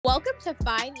Welcome to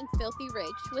Fine and Filthy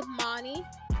Rich with Moni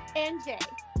and Jay,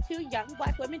 two young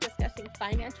Black women discussing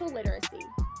financial literacy,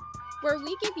 where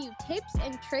we give you tips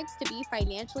and tricks to be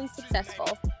financially successful.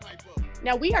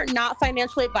 Now, we are not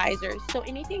financial advisors, so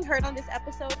anything heard on this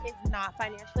episode is not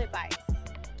financial advice.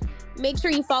 Make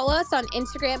sure you follow us on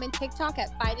Instagram and TikTok at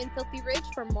Fine and Filthy Rich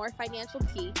for more financial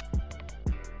tea.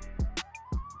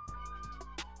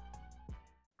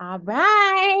 All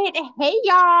right. Hey,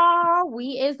 y'all.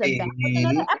 We is back with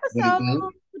another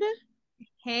episode.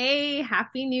 Hey,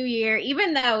 Happy New Year.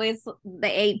 Even though it's the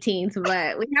 18th,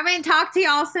 but we haven't talked to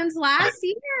y'all since last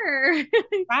year.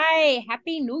 Right.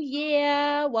 Happy New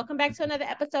Year. Welcome back to another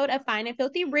episode of Fine and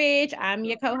Filthy Rich. I'm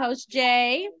your co-host,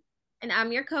 Jay. And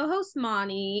I'm your co-host,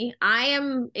 Moni. I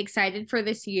am excited for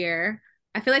this year.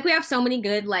 I feel like we have so many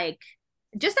good,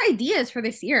 just ideas for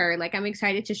this year. I'm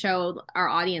excited to show our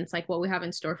audience, what we have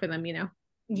in store for them,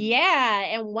 Yeah,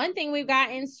 and one thing we've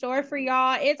got in store for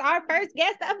y'all is our first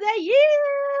guest of the year.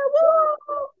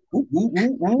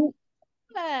 Woo!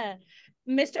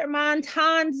 Mr.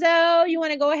 Montanzo, you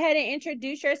want to go ahead and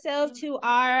introduce yourself to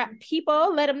our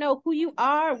people? Let them know who you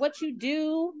are, what you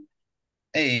do.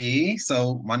 Hey,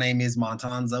 so my name is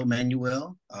Montanzo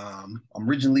Manuel. I'm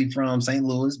originally from St.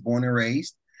 Louis, born and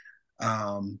raised.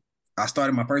 I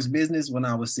started my first business when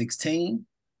I was 16.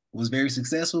 Was very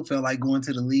successful, felt like going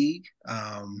to the league.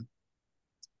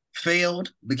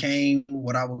 Failed, became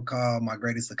what I would call my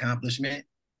greatest accomplishment.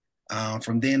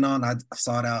 From then on, I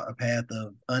sought out a path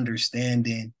of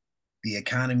understanding the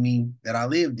economy that I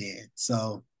lived in.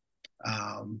 So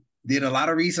did a lot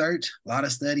of research, a lot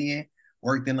of studying,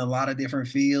 worked in a lot of different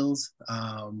fields.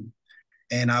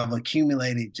 And I've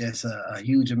accumulated just a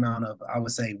huge amount of, I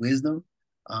would say, wisdom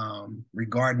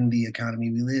regarding the economy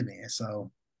we live in.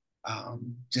 So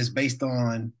just based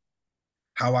on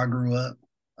how I grew up,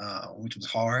 which was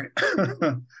hard.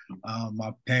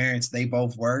 My parents, they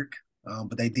both work,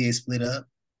 but they did split up.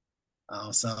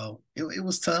 So it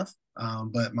was tough,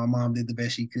 but my mom did the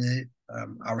best she could.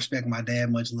 I respect my dad,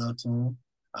 much love to him.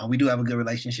 We do have a good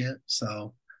relationship.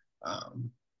 So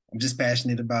I'm just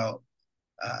passionate about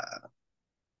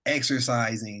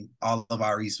exercising all of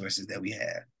our resources that we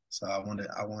have. So I want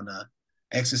to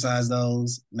exercise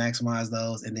those, maximize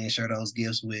those, and then share those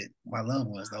gifts with my loved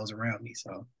ones, those around me.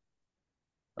 So.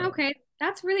 Okay,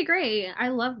 that's really great. I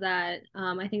love that.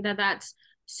 I think that that's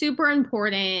super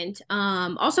important.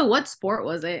 Also, what sport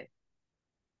was it?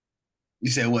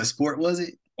 You said what sport was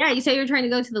it? Yeah, you said you were trying to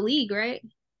go to the league, right?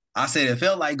 I said it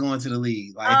felt like going to the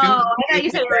league. I thought you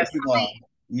said basketball.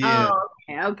 Yeah.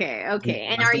 Oh, okay.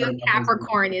 And are you a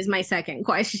Capricorn is my second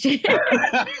question.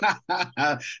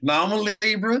 No, I'm a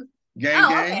Libra. Gang.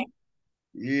 Okay.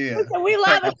 Yeah. So we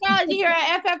love astrology here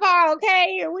at FFR,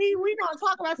 okay? We gonna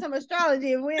talk about some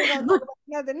astrology and we ain't gonna talk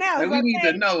about nothing else. We need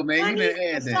to know, man. You need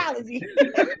to add astrology.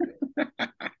 Oh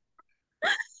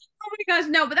my gosh,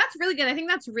 no, but that's really good. I think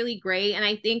that's really great. And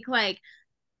I think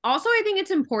also, I think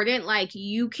it's important,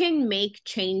 you can make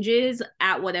changes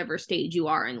at whatever stage you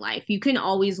are in life. You can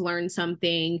always learn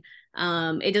something.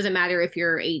 It doesn't matter if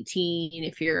you're 18,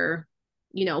 if you're,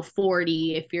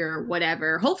 40, if you're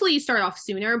whatever. Hopefully you start off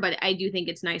sooner, but I do think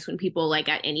it's nice when people, at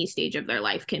any stage of their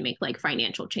life can make,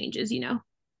 financial changes,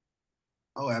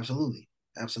 Oh, absolutely.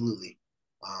 Absolutely.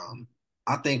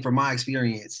 I think from my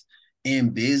experience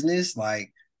in business,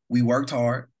 we worked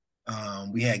hard.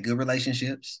 We had good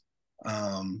relationships.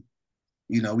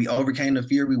 We overcame the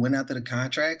fear. We went after the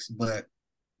contracts, but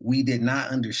we did not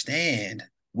understand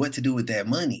what to do with that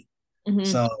money. Mm-hmm.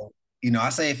 So, I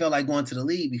say it felt like going to the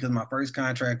league because my first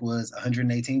contract was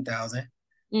 $118,000.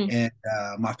 And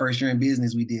my first year in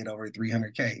business, we did over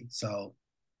 $300K. So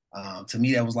to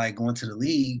me, that was like going to the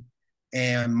league.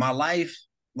 And my life,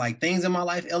 things in my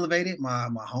life elevated. My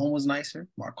home was nicer.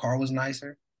 My car was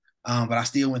nicer. But I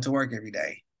still went to work every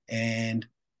day. And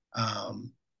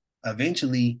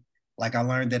eventually, I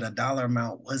learned that a dollar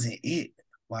amount wasn't it.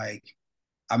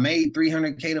 I made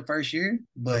 $300K the first year,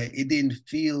 but it didn't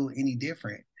feel any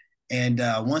different. And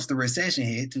once the recession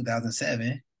hit,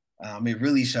 2007, it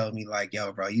really showed me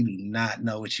yo, bro, you do not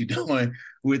know what you're doing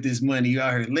with this money. You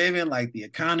out here living the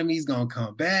economy's going to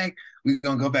come back. We're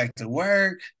going to go back to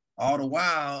work. All the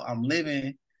while I'm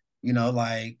living,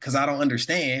 because I don't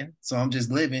understand. So I'm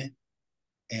just living.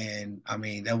 And I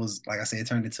mean, that was, like I said, it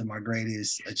turned into my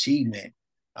greatest achievement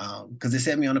because it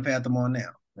set me on the path I'm on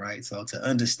now, right? So to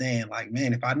understand,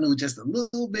 man, if I knew just a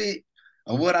little bit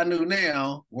of what I knew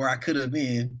now, where I could have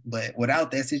been, but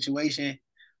without that situation,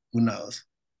 who knows?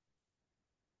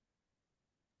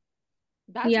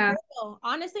 That's real.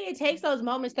 Honestly, it takes those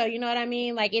moments, though. You know what I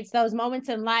mean? It's those moments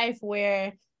in life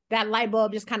where that light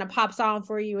bulb just kind of pops on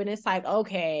for you, and it's like,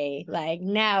 okay, like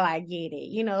now I get it.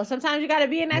 You know, sometimes you got to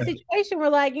be in that situation where,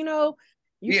 like, you know,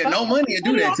 you no money to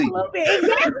do that to you.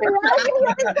 Exactly. Right?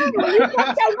 When you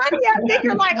fuck your money up, then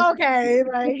you're like, okay,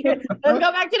 like let's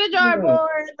go back to the drawing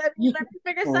board. Let me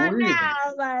figure something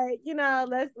out. Like, you know,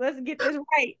 let's get this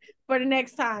right for the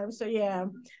next time. So yeah,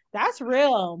 that's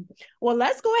real. Well,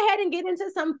 let's go ahead and get into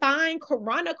some Fine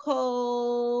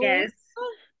Chronicles. Yes.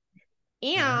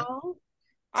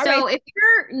 And so if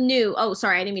you're new, oh,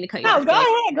 sorry, I didn't mean to cut you off. No, go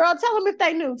ahead, girl. Tell them if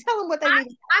they knew. Tell them what they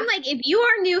need. I'm like, if you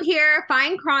are new here,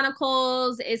 Fine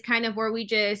Chronicles is kind of where we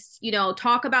just, you know,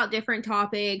 talk about different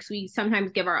topics. We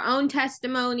sometimes give our own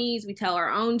testimonies, we tell our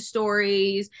own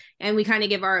stories, and we kind of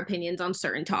give our opinions on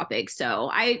certain topics. So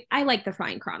I like the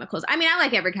Fine Chronicles. I mean, I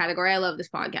like every category. I love this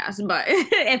podcast, but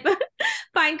if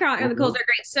Fine Chronicles are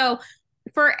great. So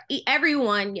for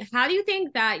everyone, how do you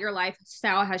think that your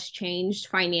lifestyle has changed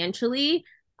financially?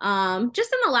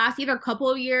 Just in the last either couple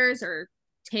of years or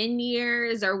 10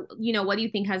 years, or, you know, what do you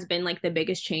think has been like the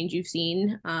biggest change you've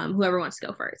seen? Whoever wants to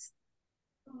go first.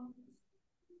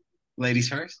 Ladies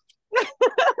first.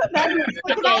 Okay,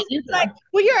 like,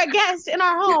 well, you're a guest in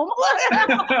our home.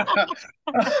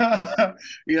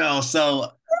 You know,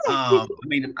 so I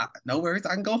mean, no worries,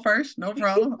 I can go first, no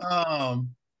problem.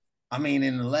 I mean,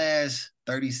 in the last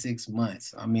 36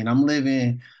 months, I mean, I'm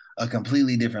living a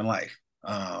completely different life.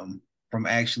 From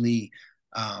actually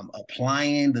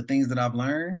applying the things that I've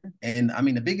learned. And I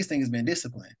mean, the biggest thing has been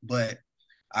discipline. But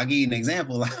I'll give you an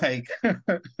example. Like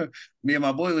me and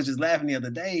my boy was just laughing the other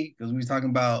day because we was talking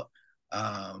about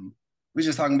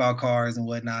cars and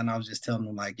whatnot. And I was just telling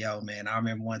them like, yo, man, I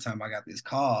remember one time I got this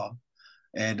call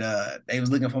and they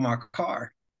was looking for my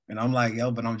car. And I'm like,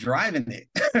 yo, but I'm driving it.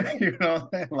 You know,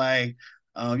 like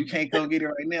you can't go get it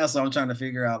right now. So I'm trying to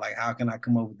figure out like, how can I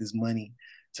come up with this money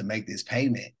to make this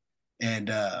payment?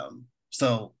 And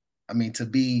so, I mean, to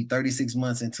be 36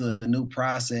 months into a new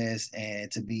process and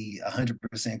to be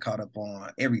 100% caught up on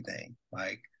everything,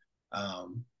 like all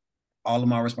of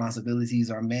my responsibilities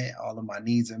are met, all of my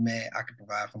needs are met, I can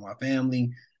provide for my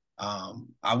family.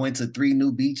 I went to 3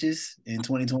 new beaches in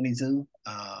 2022.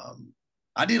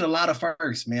 I did a lot of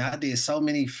firsts, man. I did so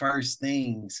many first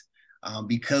things.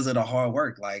 Because of the hard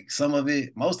work. Like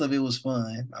most of it was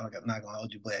fun. I'm not gonna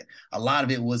hold you, but a lot of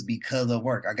it was because of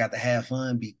work. I got to have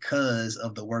fun because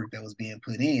of the work that was being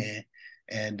put in.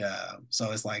 And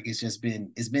so it's like it's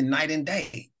been night and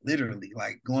day, literally.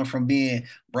 Like going from being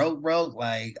broke,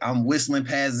 like I'm whistling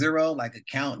past zero, like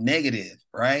account negative,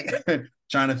 right?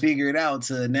 Trying to figure it out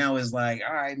to now is like,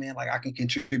 all right, man, like I can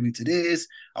contribute to this.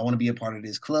 I want to be a part of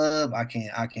this club. I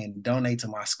can donate to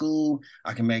my school.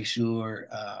 I can make sure,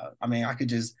 I mean,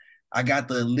 I got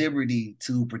the liberty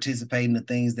to participate in the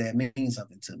things that mean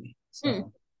something to me.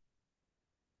 So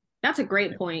that's a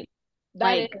great point.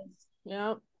 That is,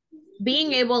 yeah.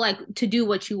 Being able like to do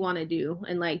what you want to do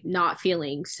and like not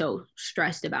feeling so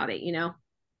stressed about it, you know?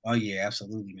 Oh yeah,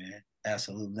 absolutely, man.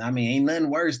 Absolutely. I mean, ain't nothing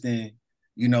worse than,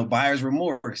 you know, buyer's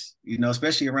remorse, you know,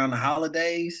 especially around the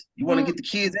holidays. You want to get the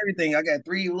kids everything. I got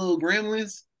 3 little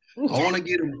gremlins. I want to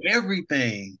get them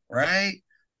everything, right?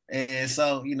 And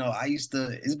so, you know,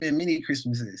 it's been many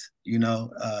Christmases, you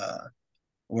know,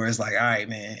 where it's like, all right,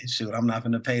 man, shoot, I'm not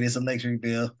going to pay this electric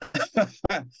bill.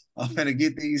 I'm going to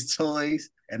get these toys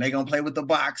and they're going to play with the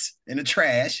box in the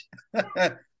trash.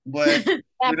 But,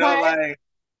 you know, like,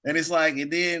 and it's like,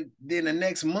 and then the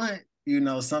next month, you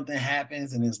know, something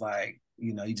happens and it's like,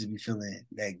 you know, you just be feeling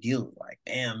that guilt, like,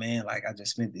 damn, man, like I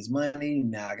just spent this money.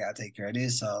 Now I got to take care of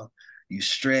this. So you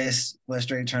stress,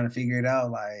 frustrated, trying to figure it out.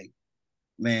 Like,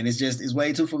 man, it's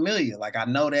way too familiar. Like, I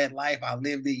know that life. I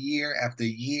lived it year after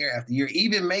year after year,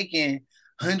 even making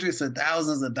hundreds of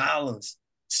thousands of dollars,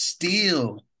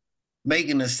 still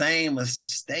making the same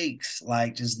mistakes,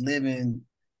 like just living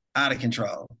out of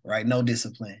control, right? No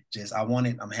discipline. Just, I want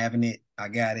it. I'm having it. I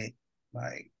got it.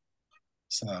 Like,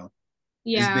 so.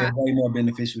 Yeah. It's been way more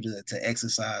beneficial to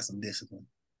exercise some discipline.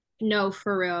 No,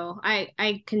 for real.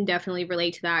 I can definitely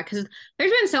relate to that because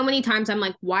there's been so many times I'm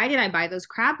like, why did I buy those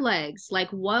crab legs? Like,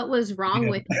 what was wrong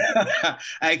with it?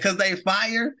 Hey, because they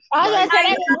fire. I was gonna say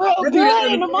that's real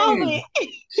good in the moment.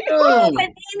 And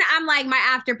then I'm like, my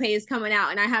Afterpay is coming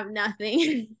out and I have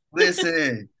nothing.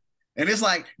 Listen, and it's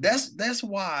like that's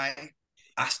why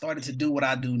I started to do what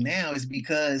I do now, is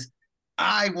because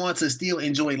I want to still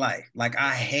enjoy life. Like,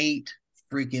 I hate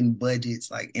freaking budgets,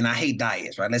 like, and I hate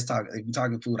diets, right? If we're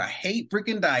talking food, I hate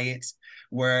freaking diets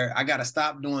where I got to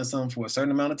stop doing something for a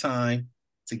certain amount of time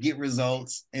to get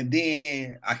results, and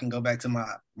then I can go back to my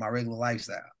regular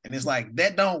lifestyle. And it's like,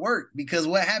 that don't work, because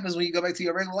what happens when you go back to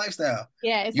your regular lifestyle?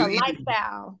 Yeah, it's a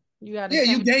lifestyle. You gotta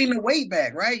you gain the weight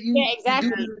back, right?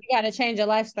 exactly. You gotta change your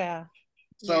lifestyle.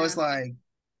 So it's like,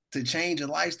 to change your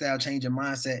lifestyle, change your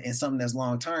mindset, and something that's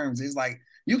long term. It's like,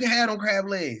 you can have them crab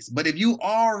legs, but if you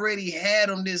already had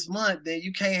them this month, then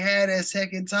you can't have that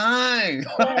second time.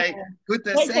 Like, put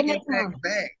the second pack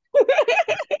back.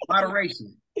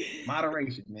 Moderation,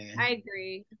 man. I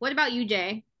agree. What about you,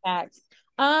 Jay? Facts.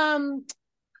 Honestly,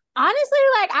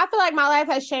 like, I feel like my life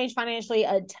has changed financially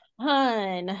a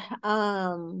ton.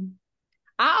 I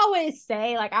always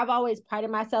say, like, I've always prided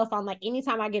myself on, like,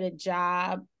 anytime I get a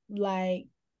job, like,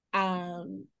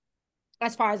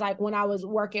 as far as like when I was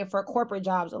working for corporate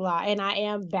jobs a lot, and I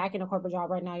am back in a corporate job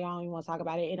right now. Y'all don't even want to talk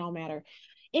about it. It don't matter.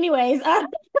 Anyways,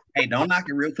 hey, don't knock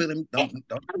it real quick. Don't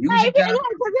use your job.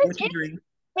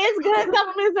 It's good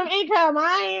supplemental income.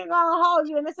 I ain't gonna hold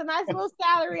you, and it's a nice little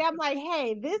salary. I'm like,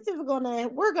 hey,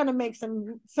 we're gonna make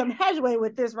some headway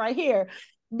with this right here.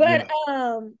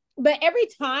 But every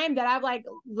time that I've like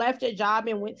left a job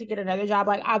and went to get another job,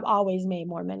 like I've always made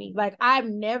more money. Like I've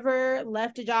never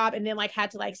left a job and then like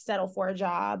had to like settle for a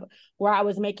job where I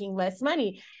was making less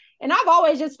money. And I've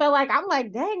always just felt like, I'm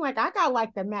like, dang, like I got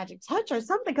like the magic touch or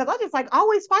something. Cause I just like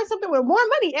always find something with more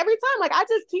money every time. Like I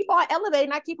just keep on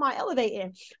elevating. I keep on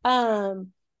elevating.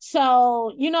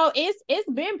 So, you know, it's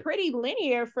been pretty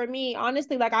linear for me,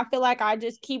 honestly. Like I feel like I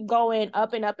just keep going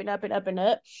up and up and up and up and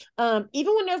up.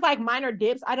 Even when there's like minor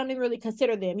dips, I don't even really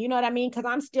consider them. You know what I mean? Because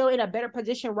I'm still in a better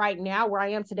position right now where I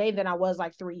am today than I was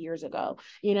like 3 years ago.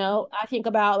 You know, I think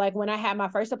about like when I had my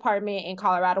first apartment in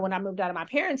Colorado when I moved out of my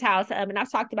parents' house. And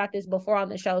I've talked about this before on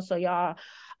the show. So y'all,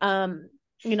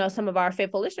 you know, some of our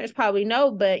faithful listeners probably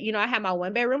know, but you know, I had my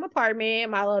 1-bedroom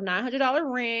apartment, my little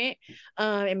 $900 rent.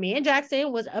 And me and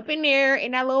Jackson was up in there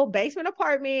in that little basement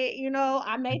apartment. You know,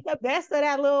 I made the best of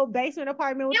that little basement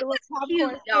apartment with the little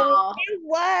popcorn.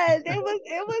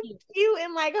 It was cute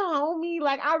and like homey.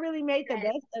 Like I really made the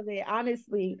best of it,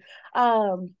 honestly.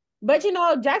 But you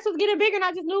know, Jackson was getting bigger and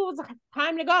I just knew it was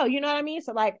time to go. You know what I mean?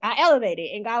 So like I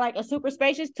elevated and got like a super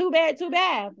spacious 2-bed.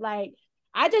 Like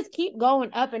I just keep going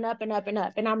up and up and up and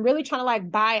up. And I'm really trying to like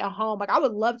buy a home. Like I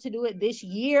would love to do it this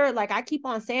year. Like I keep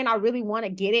on saying I really want to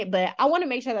get it, but I want to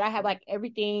make sure that I have like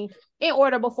everything in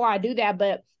order before I do that.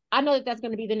 But I know that that's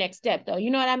going to be the next step though. You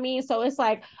know what I mean? So it's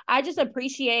like, I just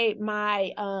appreciate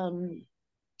my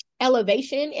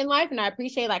elevation in life. And I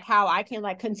appreciate like how I can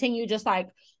like continue just like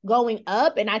going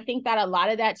up. And I think that a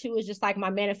lot of that too is just like my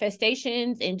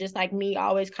manifestations and just like me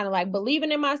always kind of like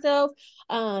believing in myself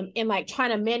and like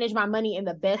trying to manage my money in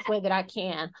the best way that I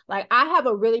can. Like I have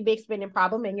a really big spending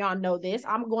problem and y'all know this.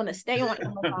 I'm going to stay on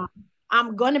Amazon.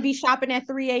 I'm going to be shopping at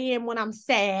 3 a.m. when I'm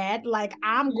sad. Like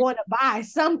I'm going to buy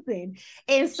something.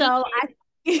 And so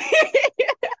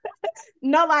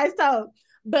no lies told.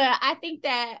 But I think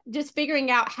that just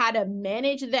figuring out how to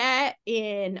manage that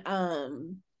in,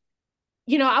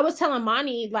 you know, I was telling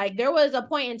Monty, like there was a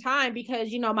point in time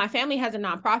because, you know, my family has a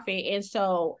nonprofit. And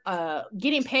so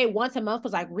getting paid once a month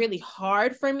was like really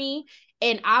hard for me.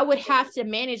 And I would have to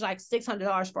manage like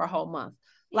 $600 for a whole month.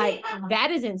 Like that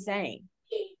is insane.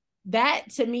 That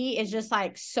to me is just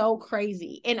like so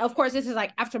crazy. And of course, this is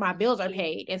like after my bills are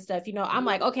paid and stuff, you know, I'm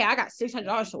like, okay, I got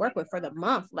 $600 to work with for the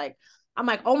month. Like, I'm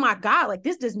like, oh my God, like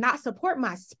this does not support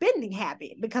my spending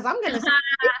habit because I'm going to spend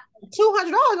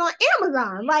 $200 on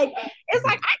Amazon. Like, it's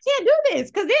like, I can't do this.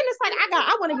 Cause then it's like,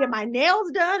 I want to get my nails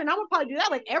done and I'm gonna probably do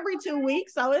that like every 2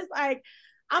 weeks. So it's like,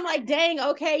 I'm like, dang,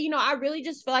 okay. You know, I really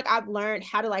just feel like I've learned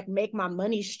how to like make my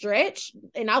money stretch.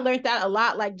 And I learned that a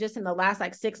lot, like just in the last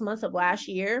like 6 months of last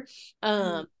year.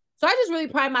 So I just really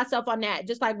pride myself on that.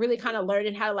 Just like really kind of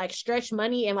learning how to like stretch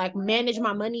money and like manage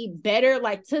my money better,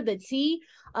 like to the T.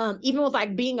 Even with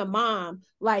like being a mom,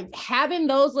 like having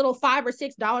those little $5 or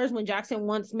 $6 when Jackson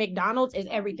wants McDonald's is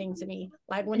everything to me.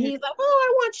 Like when he's like, oh,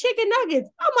 I want chicken nuggets.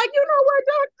 I'm like, you know what,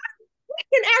 dog? We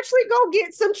can actually go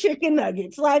get some chicken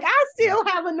nuggets. Like I still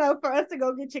have enough for us to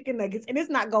go get chicken nuggets and it's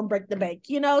not going to break the bank,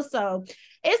 you know? So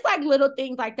it's like little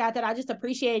things like that I just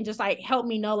appreciate and just like help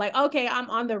me know like, okay, I'm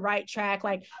on the right track.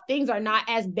 Like things are not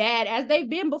as bad as they've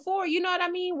been before. You know what I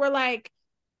mean? We're like,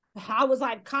 I was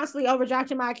like constantly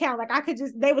overdrafting my account. Like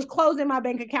they was closing my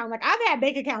bank account. Like I've had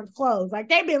bank accounts closed. Like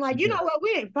they've been like, you know what,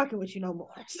 we ain't fucking with you no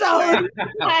more. So like,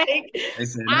 like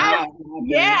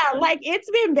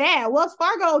it's been bad. Wells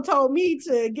Fargo told me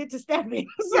to get to stepping.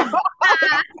 So I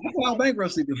filed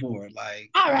bankruptcy before. Like,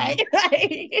 all right,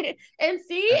 and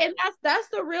see, and that's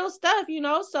the real stuff, you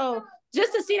know. So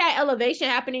just to see that elevation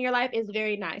happen in your life is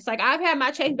very nice. Like I've had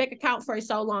my Chase bank account for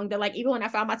so long that like even when I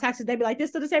filed my taxes, they'd be like,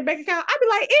 "This is the same bank account." I'd be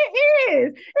like, "It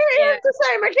is the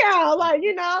same account." Like,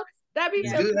 you know. That'd be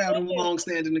It's so good good. having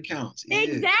long-standing accounts.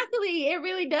 Exactly. It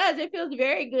really does. It feels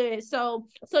very good. So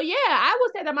yeah, I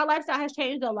would say that my lifestyle has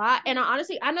changed a lot. And I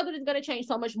know that it's going to change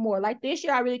so much more. Like this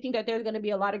year, I really think that there's going to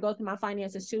be a lot of growth in my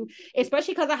finances too,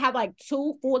 especially because I have like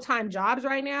 2 full-time jobs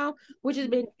right now, which has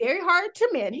been very hard to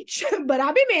manage, but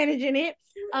I'll be managing it.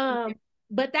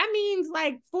 But that means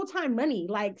like full-time money.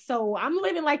 Like, so I'm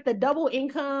living like the double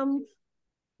income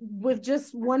with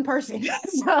just one person.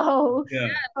 So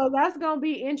that's gonna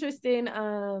be interesting.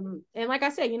 And like I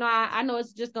said, I know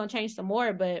it's just gonna change some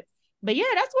more, but yeah,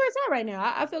 that's where it's at right now.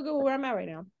 I feel good with where I'm at right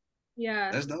now. Yeah,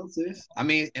 that's dope, sis. I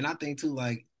mean, and I think too,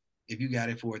 like, if you got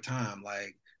it for a time,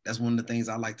 like that's one of the things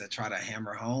I like to try to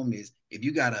hammer home is if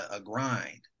you got a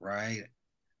grind, right,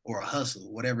 or a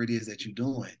hustle, whatever it is that you're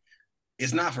doing,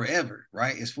 it's not forever,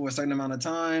 right? It's for a certain amount of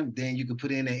time. Then you can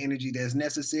put in the energy that's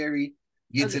necessary,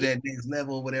 get to that next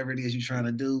level, whatever it is you're trying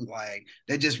to do. Like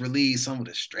that just relieves some of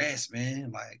the stress, man.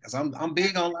 Like, cause I'm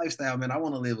big on lifestyle, man. I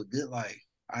want to live a good life.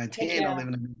 I intend on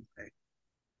living a good life.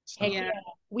 So,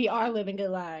 we are living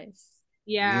good lives.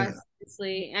 Yeah,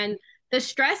 seriously. And the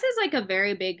stress is like a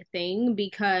very big thing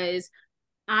because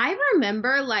I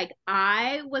remember like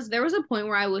there was a point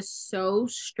where I was so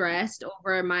stressed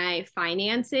over my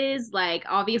finances. Like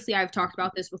obviously I've talked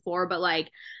about this before, but like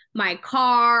my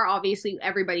car, obviously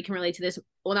everybody can relate to this.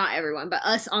 Well, not everyone, but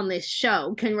us on this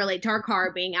show can relate to our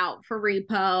car being out for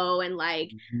repo. And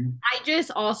like I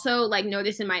just also like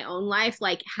notice in my own life,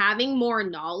 like having more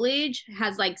knowledge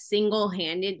has like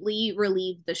single-handedly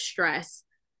relieved the stress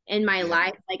in my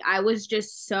life. Like I was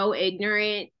just so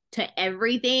ignorant to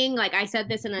everything. Like I said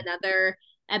this in another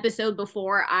episode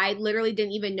before, I literally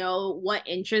didn't even know what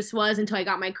interest was until I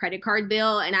got my credit card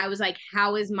bill, and I was like,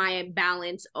 how is my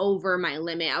balance over my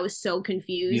limit? I was so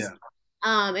confused.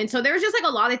 And so there was just like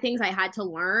a lot of things I had to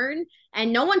learn,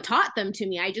 and no one taught them to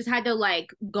me. I just had to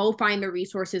like go find the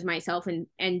resources myself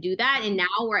and do that. And now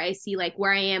where I see like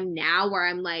where I am now, where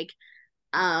I'm like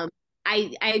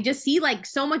I just see like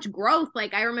so much growth.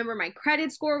 Like I remember my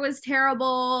credit score was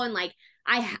terrible, and like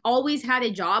I always had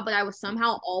a job, but I was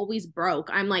somehow always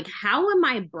broke. I'm like, how am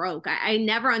I broke? I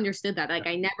never understood that. Like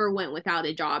I never went without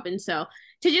a job. And so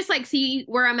to just like see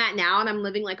where I'm at now and I'm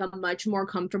living like a much more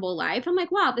comfortable life, I'm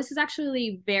like, wow, this is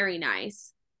actually very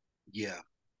nice. Yeah.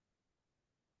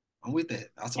 I'm with that.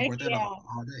 I support that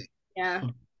all day. Yeah.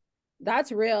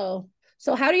 That's real.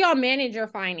 So how do y'all manage your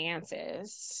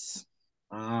finances?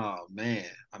 Oh man.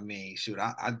 I mean, shoot,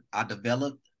 I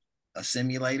developed a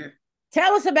simulator.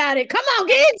 Tell us about it. Come on,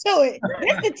 get into it.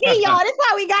 It's the tea, y'all. That's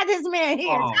why we got this man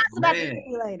here. Tell us about the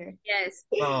simulator. Yes.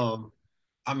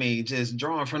 I mean, just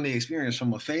drawing from the experience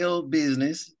from a failed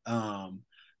business,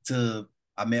 to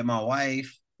I met my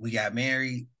wife, we got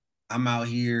married. I'm out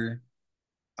here.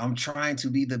 I'm trying to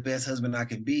be the best husband I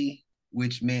could be,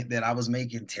 which meant that I was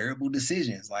making terrible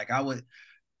decisions. Like I would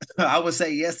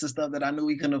say yes to stuff that I knew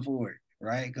we couldn't afford,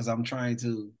 right? Because I'm trying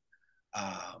to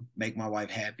make my wife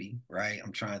happy, right?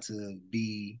 I'm trying to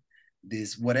be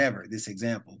this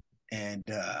example. And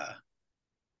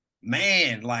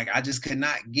man, like I just could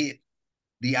not get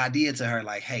the idea to her,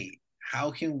 like, hey,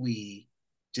 how can we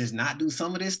just not do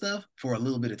some of this stuff for a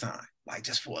little bit of time? Like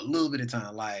just for a little bit of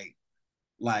time,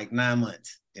 like 9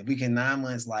 months. If we can 9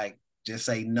 months, like just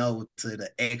say no to the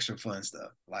extra fun stuff.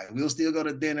 Like we'll still go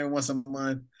to dinner once a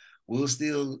month. We'll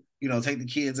still, take the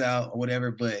kids out or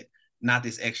whatever, but not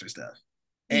this extra stuff.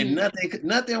 And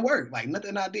nothing worked. Like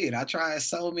nothing I did. I tried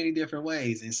so many different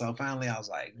ways. And so finally I was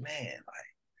like, man,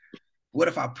 like, what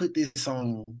if I put this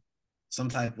on some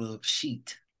type of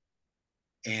sheet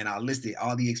and I listed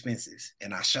all the expenses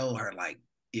and I showed her, like,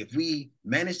 if we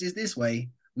manage this way,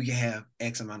 we can have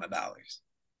X amount of dollars.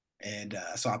 And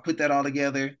so I put that all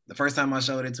together. The first time I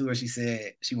showed it to her, she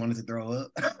said she wanted to throw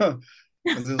up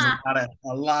because it was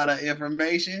a lot of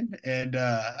information. And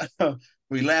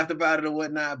we laughed about it or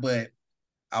whatnot, but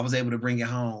I was able to bring it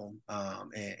home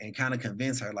and kind of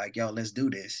convince her, like, yo, let's do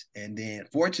this. And then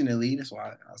fortunately, that's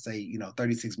why I'll say,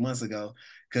 36 months ago,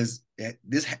 because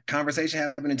this conversation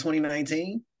happened in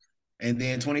 2019. And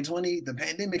then 2020, the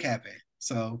pandemic happened.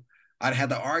 So I'd had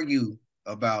to argue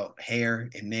about hair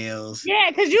and nails. Yeah,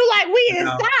 because you like, we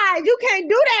inside. You can't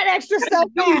do that extra stuff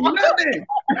now.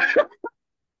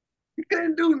 You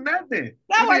couldn't do nothing.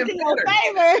 That worked in your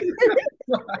favor.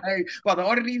 Like, well, to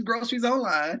order these groceries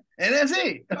online, and that's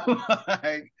it.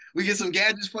 Like, we get some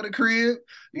gadgets for the crib,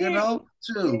 we got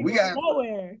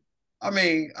nowhere. I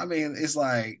mean, it's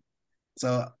like,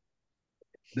 so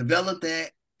develop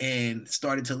that and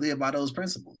started to live by those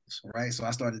principles, right? So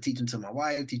I started teaching to my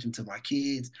wife, teaching to my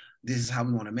kids. This is how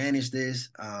we want to manage this.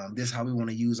 This is how we want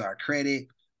to use our credit.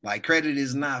 Like credit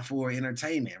is not for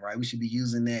entertainment, right? We should be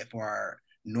using that for our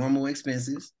normal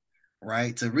expenses,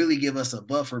 right? To really give us a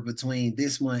buffer between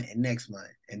this month and next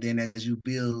month. And then as you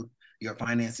build your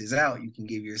finances out, you can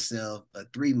give yourself a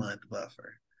 3-month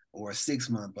buffer or a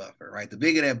 6-month buffer, right? The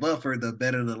bigger that buffer, the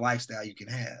better the lifestyle you can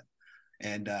have.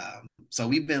 And so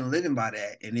we've been living by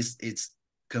that, and it's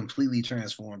completely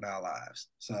transformed our lives.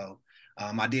 So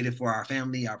I did it for our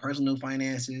family, our personal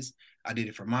finances. I did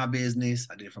it for my business.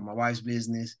 I did it for my wife's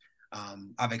business.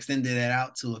 I've extended that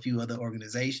out to a few other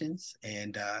organizations,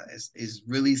 and it's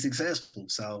really successful.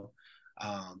 So,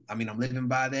 I mean, I'm living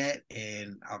by that,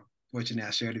 and I'm fortunate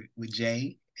I shared it with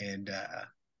Jay, and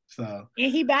so.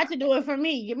 And he about to do it for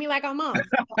me. Give me like a month.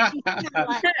 I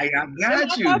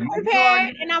got you. I'm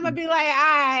prepared, and I'm gonna be like, all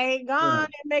right, go on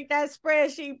and make that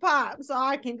spreadsheet pop, so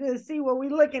I can just see what we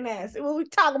looking at, see what we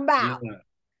talking about. Yeah.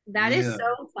 That is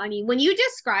so funny. When you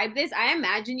describe this, I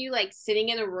imagine you like sitting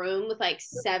in a room with like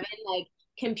 7 like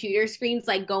computer screens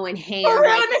like going ham.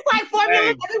 It's like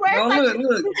formulas everywhere. No,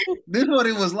 look, this is what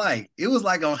it was like. It was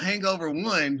like on Hangover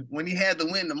 1 when he had to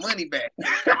win the money back.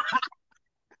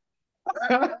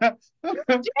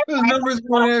 There's numbers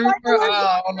going everywhere.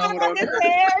 Oh, no,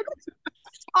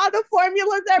 all the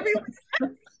formulas everywhere.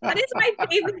 That is my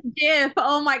favorite GIF.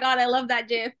 Oh my God, I love that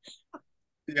GIF.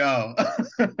 Yo.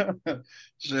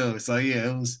 Sure. So yeah,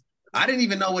 it was. I didn't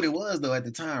even know what it was though at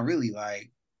the time, really.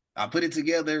 Like I put it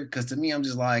together because to me, I'm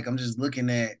just looking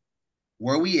at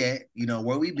where we at,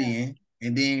 where we been,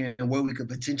 and then where we could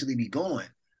potentially be going.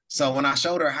 So when I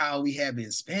showed her how we had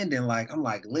been spending, like, I'm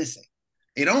like, listen,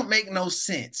 it don't make no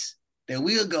sense that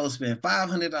we'll go spend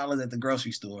 $500 at the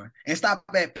grocery store and stop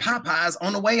at Popeyes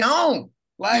on the way home.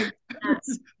 Like, but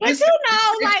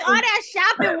like all that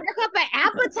shopping work up an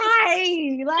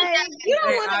appetite. Like, you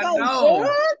don't want to go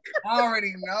cook. I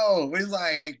already know. It's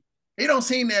like, it don't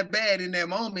seem that bad in that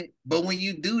moment, but when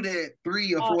you do that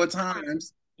 3 or 4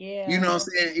 times, yeah, you know what I'm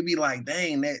saying? It'd be like,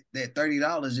 dang, that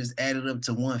 $30 just added up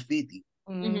to $150.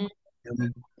 Mm-hmm.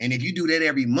 And if you do that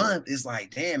every month, it's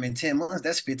like, damn, in 10 months,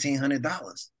 that's $1,500.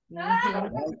 Mm-hmm.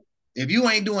 Right? If you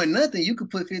ain't doing nothing, you could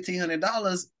put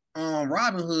 $1,500 on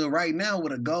Robinhood right now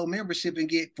with a gold membership and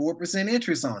get 4%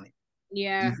 interest on it.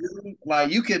 Yeah.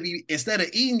 Like you could be, instead of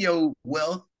eating your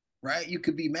wealth, right, you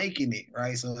could be making it,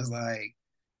 right? So it's like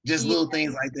just little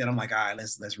things like that. I'm like, all right,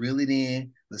 let's reel it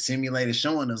in. The simulator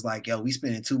showing us like, yo, we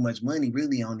spending too much money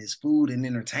really on this food and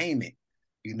entertainment.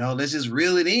 Let's just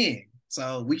reel it in.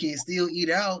 So we can still eat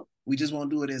out. We just won't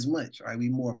do it as much, right? We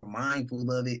more mindful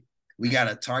of it. We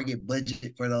got a target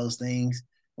budget for those things.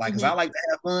 Like, cause I like to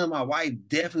have fun. My wife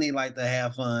definitely like to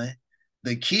have fun.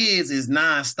 The kids is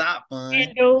nonstop fun.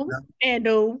 And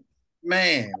do.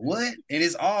 Man, what? And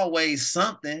it's always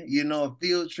something, a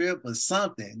field trip or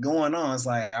something going on. It's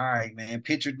like, all right, man,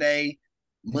 picture day,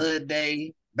 mud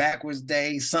day, backwards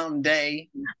day, something day.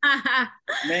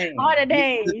 Man, all the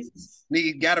days.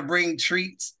 You got to bring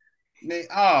treats.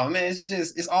 Oh man,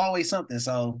 it's always something.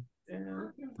 So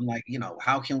I'm like,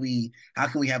 how can we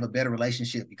have a better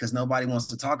relationship? Because nobody wants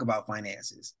to talk about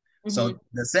finances. Mm-hmm. So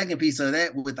the second piece of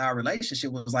that with our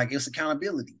relationship was like, it's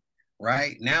accountability,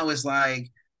 right? Now it's like,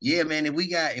 yeah, man, if we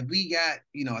got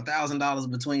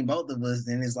 $1,000 between both of us,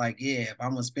 then it's like, yeah, if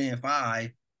I'm gonna spend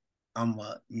 $5,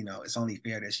 it's only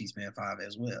fair that she spend $5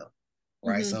 as well.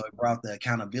 Right. Mm-hmm. So it brought the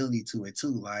accountability to it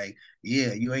too. Like,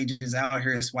 yeah, you ain't just out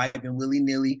here swiping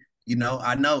willy-nilly.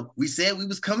 I know we said we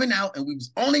was coming out and we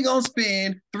was only gonna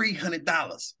spend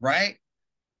 $300, right?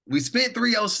 We spent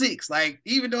 $306. Like,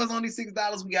 even though it's only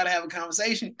 $6, we gotta have a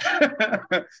conversation.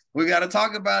 We gotta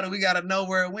talk about it. We gotta know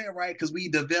where it went, right? Because we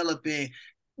developing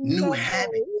new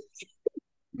habits.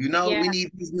 We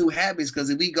need these new habits because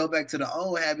if we go back to the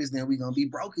old habits, then we're gonna be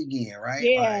broke again, right?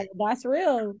 Yeah, that's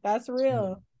real. That's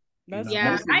real. I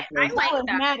like that.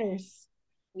 Matters.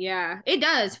 Yeah, it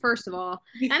does, first of all.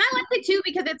 And I like it too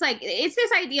because it's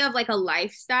this idea of like a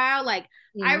lifestyle. Like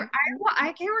I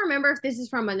can't remember if this is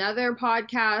from another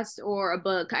podcast or a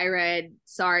book I read.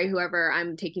 Sorry, whoever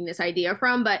I'm taking this idea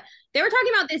from, but they were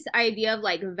talking about this idea of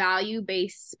like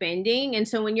value-based spending. And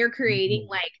so when you're creating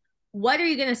like, what are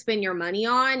you going to spend your money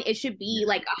on? It should be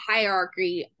like a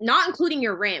hierarchy, not including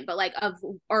your rent, but like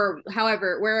or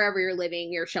however, wherever you're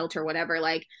living, your shelter, whatever,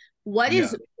 like what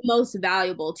is most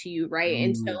valuable to you, right?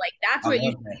 And so like that's what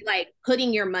you should be like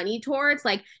putting your money towards.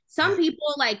 Like some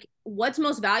people, like what's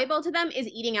most valuable to them is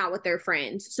eating out with their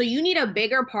friends. So you need a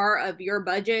bigger part of your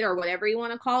budget or whatever you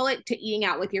want to call it to eating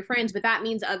out with your friends, but that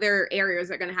means other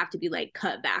areas are going to have to be like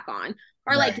cut back on.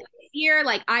 Or like this year,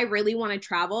 like I really want to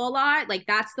travel a lot. Like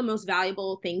that's the most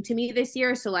valuable thing to me this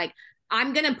year. So like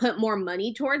I'm going to put more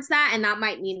money towards that. And that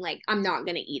might mean like I'm not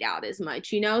going to eat out as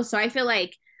much, So I feel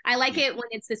like I like it when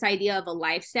it's this idea of a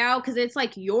lifestyle, because it's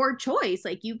like your choice.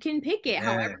 Like you can pick it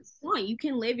however you want. You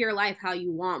can live your life how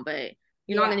you want, but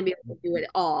you're not going to be able to do it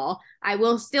all. I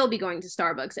will still be going to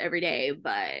Starbucks every day,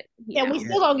 but we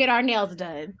still gonna get our nails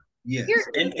done. Yes,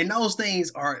 and those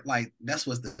things are like, that's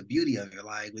what's the beauty of it.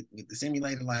 Like with the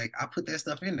simulator, like I put that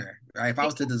stuff in there, right? If I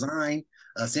was to design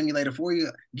a simulator for you,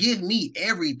 give me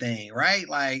everything, right?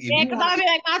 Like if because I'll be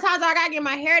like, sometimes I gotta get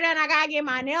my hair done, I gotta get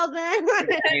my nails done.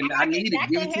 And I need it.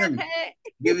 Give it to me.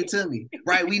 Give it to me.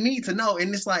 Right? We need to know,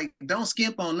 and it's like, don't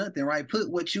skimp on nothing, right? Put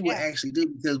what you would actually do,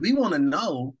 because we want to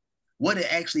know what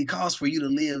it actually costs for you to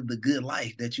live the good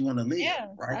life that you want to live,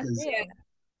 right?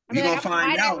 We're gonna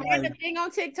find out. That random thing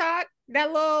on TikTok,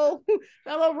 that little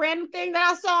random thing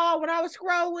that I saw when I was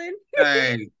scrolling.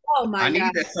 Hey, oh my God.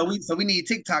 Need that. So we need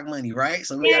TikTok money, right?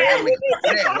 So we gotta have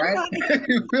that, right?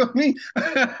 You feel me?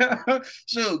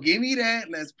 Sure, give me that.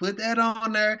 Let's put that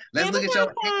on there. Let's look at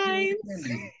your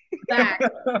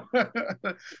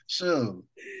sure.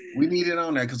 We need it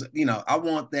on there because I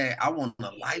want that. I want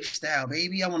a lifestyle,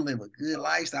 baby. I want to live a good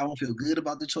lifestyle. I want to feel good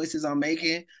about the choices I'm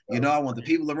making. I want the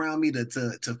people around me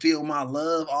to feel my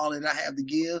love, all that I have to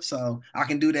give. So I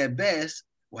can do that best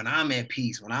when I'm at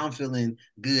peace, when I'm feeling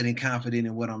good and confident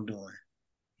in what I'm doing.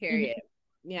 Period.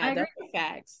 Yeah, those are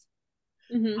facts.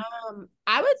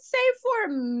 I would say for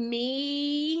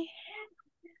me,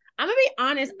 I'm gonna be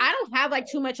honest, I don't have like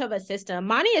too much of a system.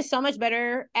 Mani is so much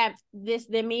better at this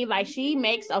than me. Like she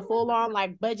makes a full-on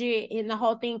like budget in the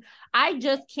whole thing. I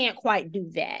just can't quite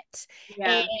do that.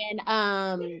 And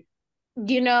I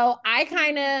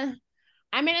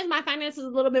manage my finances a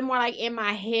little bit more like in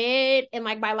my head, and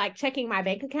like by like checking my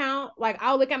bank account. Like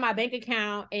I'll look at my bank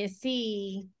account and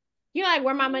see like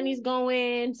where my money's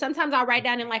going. Sometimes I'll write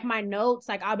down in like my notes,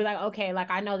 like I'll be like, okay,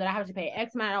 like I know that I have to pay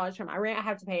X amount of dollars for my rent. I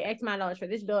have to pay X amount of dollars for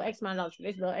this bill, X amount of dollars for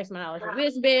this bill, X amount of dollars for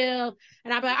this bill.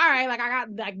 And I'll be like, all right, like I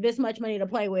got like this much money to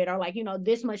play with, or like,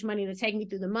 this much money to take me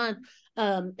through the month.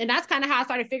 And that's kind of how I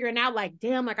started figuring out like,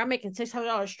 damn, like I'm making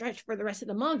 $600 stretch for the rest of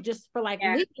the month just for like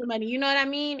living money. You know what I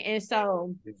mean? And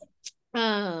so,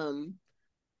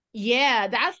 yeah,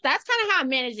 that's kind of how I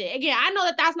manage it. Again, I know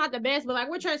that that's not the best, but like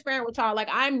we're transparent with y'all. Like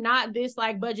I'm not this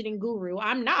like budgeting guru.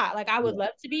 I'm not. Like I would love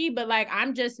to be, but like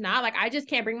I'm just not. Like I just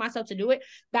can't bring myself to do it.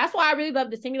 That's why I really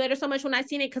love the simulator so much when I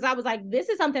seen it, because I was like, this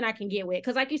is something I can get with.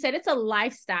 Because like you said, it's a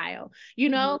lifestyle.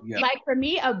 Like for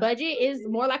me, a budget is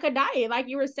more like a diet. Like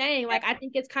you were saying, like I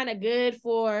think it's kind of good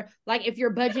for like if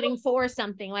you're budgeting for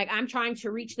something. Like I'm trying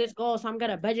to reach this goal, so I'm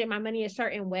gonna budget my money a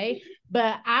certain way.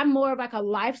 But I'm more of like a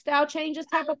lifestyle changes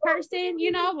type of person,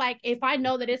 like if I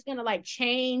know that it's gonna like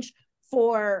change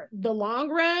for the long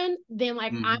run, then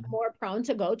like I'm more prone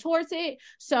to go towards it.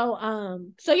 So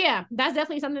yeah, that's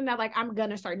definitely something that like I'm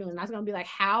gonna start doing. That's gonna be like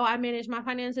how I manage my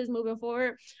finances moving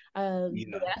forward.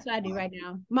 That's what I do right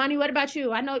now. Mani, what about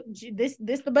you? I know this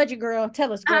the budget girl.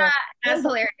 Tell us, girl. That's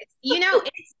hilarious.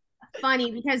 It's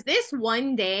funny because this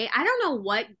one day, I don't know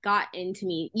what got into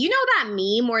me. That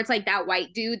meme where it's like that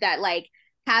white dude that like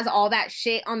has all that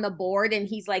shit on the board and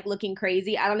he's like looking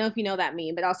crazy. I don't know if you know that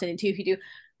meme, but I'll send it to you if you do.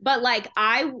 But like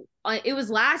it was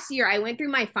last year, I went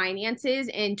through my finances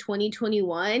in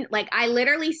 2021. Like I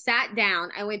literally sat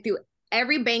down, I went through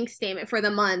every bank statement for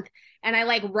the month, and I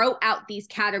like wrote out these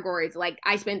categories. Like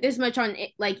I spent this much on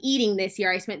like eating this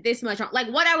year. I spent this much on like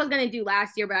what I was going to do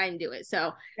last year, but I didn't do it.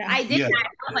 So I did that.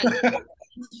 I was like,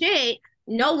 shit.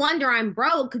 No wonder I'm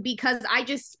broke, because I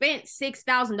just spent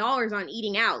 $6,000 on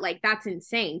eating out. Like that's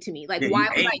insane to me. Like why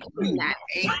was I doing that?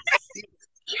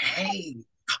 Hey.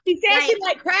 She said she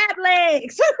like crab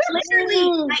legs. Literally,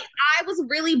 like I was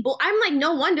really I'm like,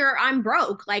 no wonder I'm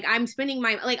broke. Like I'm spending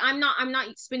I'm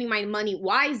not spending my money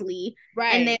wisely.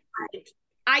 Right. And then like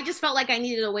I just felt like I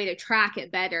needed a way to track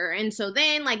it better. And so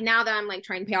then like now that I'm like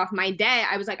trying to pay off my debt,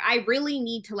 I was like, I really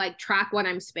need to like track what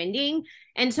I'm spending.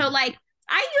 And so like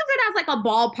I use it as like a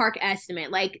ballpark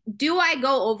estimate. Like, do I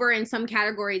go over in some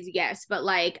categories? Yes. But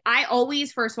like, I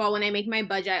always, first of all, when I make my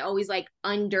budget, I always like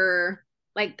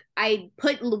I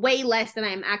put way less than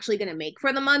I'm actually going to make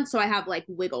for the month. So I have like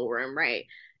wiggle room. Right.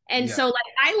 And so like,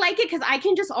 I like it because I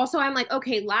can just also, I'm like,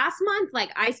 okay, last month,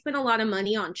 like I spent a lot of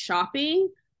money on shopping.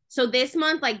 So this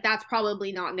month, like that's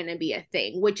probably not going to be a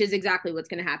thing, which is exactly what's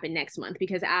going to happen next month,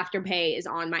 because Afterpay is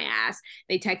on my ass.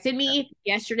 They texted me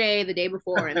yesterday, the day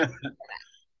before, and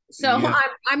so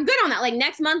I'm good on that. Like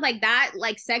next month, like that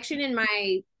like section in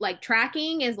my like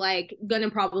tracking is like going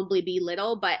to probably be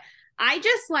little, but I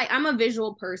just like, I'm a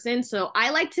visual person, so I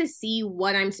like to see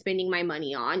what I'm spending my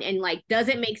money on, and like, does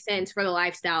it make sense for the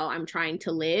lifestyle I'm trying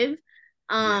to live?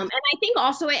 And I think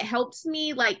also it helps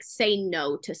me like say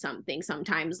no to something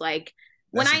sometimes. Like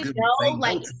when I know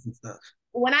like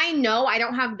when I know I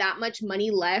don't have that much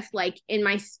money left, like in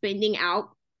my spending out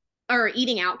or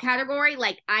eating out category,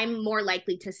 like I'm more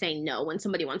likely to say no when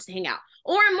somebody wants to hang out.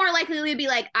 Or I'm more likely to be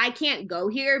like, I can't go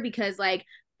here because like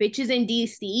bitches in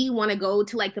DC want to go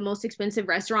to like the most expensive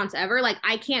restaurants ever. Like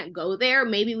I can't go there.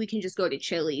 Maybe we can just go to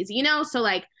Chili's, you know? So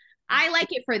like I like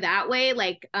it for that way,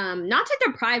 like not to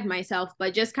deprive myself,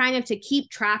 but just kind of to keep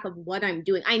track of what I'm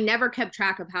doing. I never kept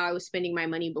track of how I was spending my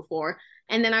money before.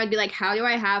 And then I would be like, how do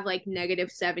I have like negative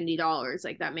 $70?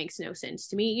 Like that makes no sense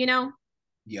to me, you know?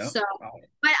 Yep. So,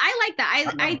 but I like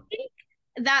that. I think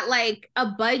that like a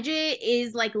budget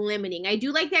is like limiting. I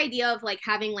do like the idea of like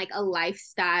having like a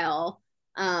lifestyle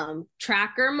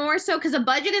tracker more so because a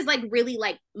budget is like really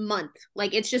like month,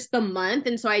 like it's just the month,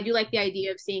 and so I do like the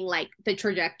idea of seeing like the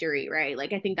trajectory, right?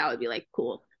 Like I think that would be like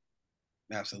cool.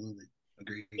 Absolutely.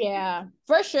 Agreed. Yeah,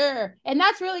 for sure. And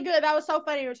that's really good. That was so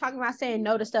funny. You were talking about saying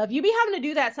no to stuff. You be having to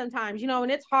do that sometimes, you know,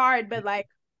 and it's hard, but like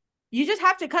you just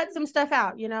have to cut some stuff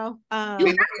out, you know. You have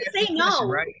to say no,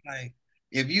 right? Like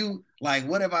if you like,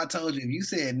 what if I told you if you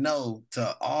said no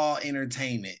to all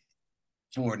entertainment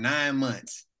for 9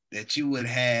 months, that you would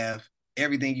have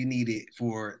everything you needed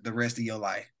for the rest of your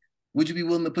life? Would you be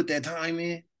willing to put that time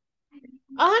in?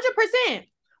 100%.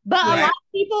 But right. A lot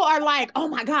of people are like, oh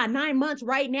my God, 9 months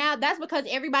right now. That's because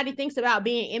everybody thinks about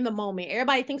being in the moment.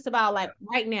 Everybody thinks about like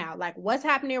right now, like what's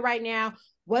happening right now,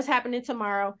 what's happening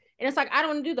tomorrow. And it's like, I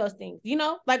don't want to do those things, you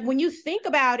know? Like when you think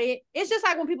about it, it's just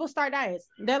like when people start diets.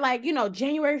 They're like, you know,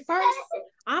 January 1st,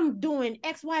 I'm doing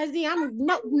X, Y, Z. I'm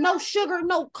no sugar,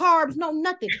 no carbs, no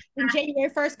nothing. When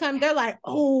January 1st comes, they're like,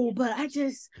 oh, but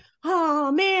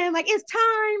oh man, like it's time.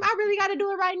 I really got to do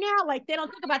it right now. Like they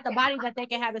don't think about the body that they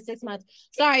can have in 6 months.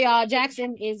 Sorry, y'all.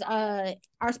 Jackson is our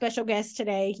special guest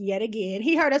today yet again.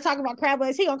 He heard us talking about crab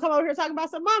legs. He gonna come over here talking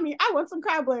about some mommy. I want some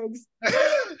crab legs.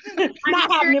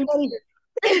 Not happening, buddy.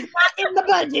 It's not in the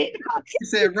budget. He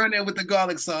said, run there with the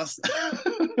garlic sauce.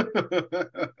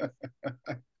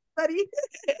 Buddy.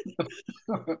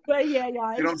 But yeah,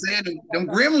 y'all. You know what I'm saying? Them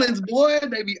gremlins, boy,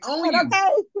 they be on you. Okay,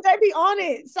 they be on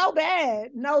it so bad.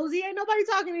 Nosy, ain't nobody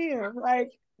talking to him.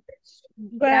 Like,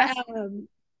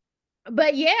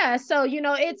 but yeah, so you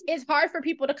know, it's hard for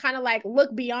people to kind of like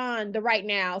look beyond the right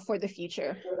now for the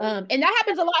future. And that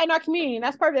happens a lot in our community. And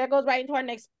that's perfect. That goes right into our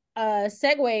next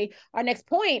segue, our next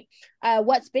point.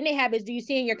 What spending habits do you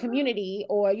see in your community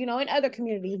or you know in other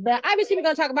communities? But obviously we're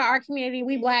gonna talk about our community.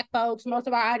 We Black folks, most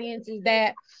of our audience is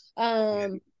that.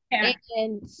 And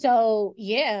so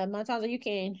yeah, Montalza,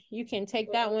 you can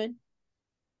take that one.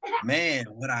 Man,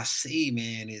 what I see,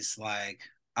 man, is like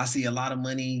I see a lot of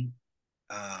money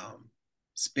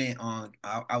spent on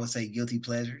I would say guilty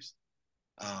pleasures.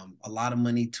 A lot of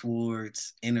money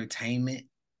towards entertainment.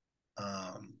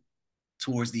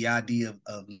 Towards the idea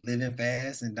of living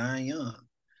fast and dying young.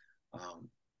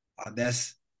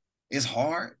 It's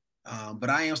hard,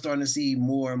 but I am starting to see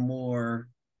more and more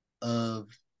of,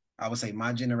 I would say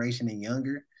my generation and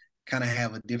younger kind of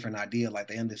have a different idea. Like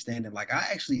they understand it, like I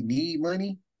actually need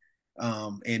money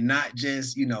and not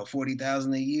just, you know,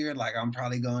 40,000 a year. Like I'm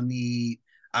probably going to need,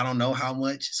 I don't know how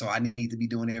much. So I need to be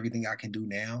doing everything I can do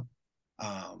now.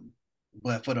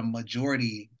 But for the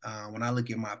majority, when I look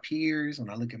at my peers, when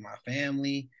I look at my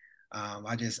family,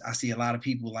 I see a lot of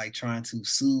people like trying to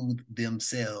soothe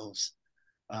themselves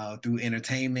through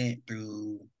entertainment,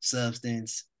 through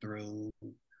substance, through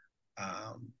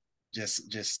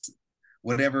just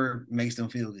whatever makes them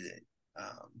feel good.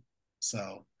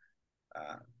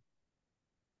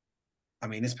 I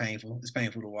mean, it's painful. It's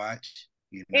painful to watch.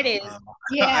 You know? It is.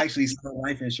 Yeah. I actually sold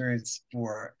life insurance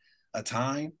for a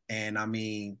time, and I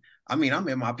mean, I'm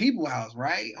in my people house,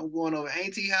 right? I'm going over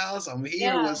Auntie house. I'm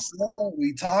here with someone.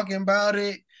 We talking about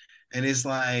it, and it's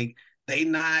like they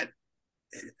not.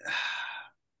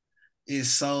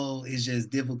 It's just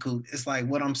difficult. It's like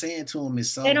what I'm saying to them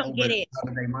is so they don't get it out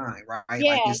of their mind, right?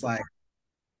 Yeah. Like it's like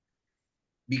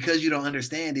because you don't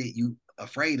understand it, you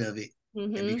afraid of it,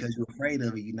 and because you're afraid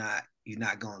of it, you're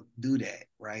not gonna do that,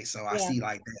 right? So I see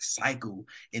like that cycle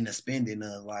in the spending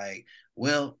of like,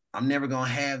 well, I'm never gonna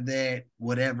have that,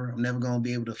 whatever. I'm never gonna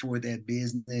be able to afford that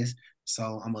business.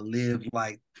 So I'm gonna live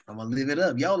it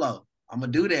up, YOLO. I'm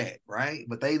gonna do that, right?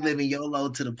 But they live in YOLO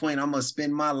to the point I'm gonna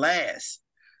spend my last.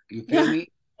 You feel me?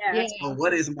 Yeah. So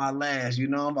what is my last? You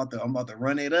know, I'm about to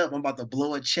run it up. I'm about to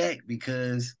blow a check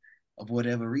because of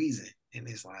whatever reason. And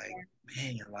it's like,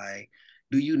 man, like,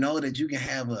 do you know that you can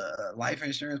have a life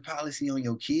insurance policy on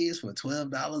your kids for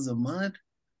 $12 a month?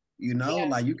 You know,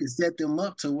 like you can set them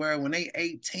up to where when they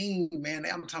 18, man,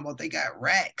 I'm talking about they got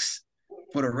racks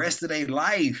for the rest of their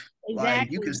life. Exactly.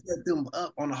 Like you can set them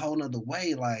up on a whole nother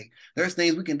way. Like there's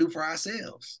things we can do for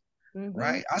ourselves.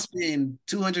 right? I spend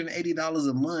 $280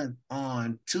 a month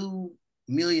on $2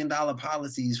 million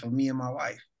policies for me and my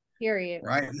wife. Period.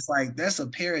 Right? It's like, that's a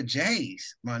pair of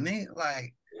J's, my nigga.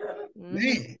 Like,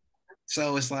 man.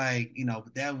 So it's like, you know,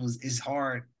 it's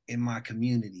hard in my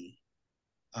community.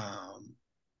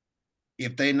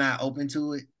 If they're not open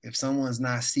to it, if someone's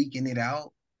not seeking it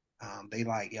out, they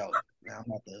like, yo, now I'm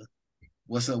about to,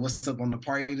 what's up on the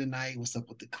party tonight? What's up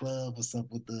with the club? What's up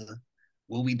with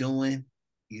what we doing?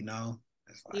 You know?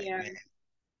 It's like, man.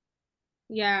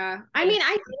 Yeah. I mean,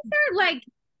 I think there like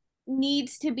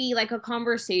needs to be like a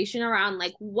conversation around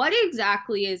like what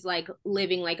exactly is like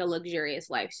living like a luxurious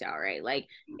lifestyle, right? Like,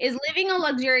 is living a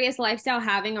luxurious lifestyle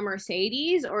having a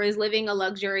Mercedes, or is living a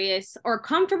luxurious or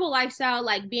comfortable lifestyle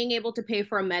like being able to pay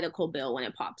for a medical bill when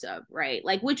it pops up, right?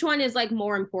 Like, which one is like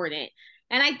more important?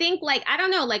 And I think like, I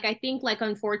don't know, like I think like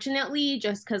unfortunately,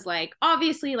 just because like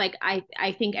obviously like I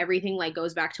think everything like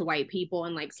goes back to white people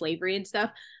and like slavery and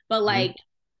stuff, but like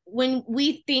when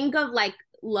we think of like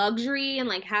luxury and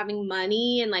like having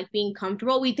money and like being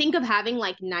comfortable, we think of having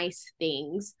like nice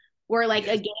things, where like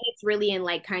again it's really in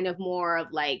like kind of more of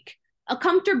like a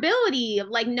comfortability of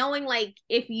like knowing like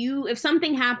if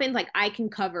something happens, like I can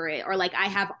cover it, or like I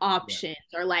have options,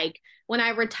 or like when I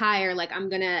retire, like I'm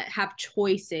gonna have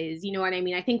choices, you know what I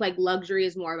mean? I think like luxury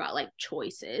is more about like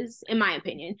choices, in my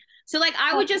opinion. So like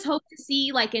I would just hope to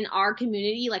see like in our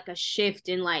community like a shift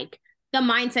in like the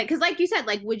mindset, because like you said,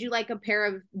 like would you like a pair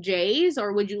of J's,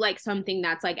 or would you like something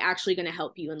that's like actually going to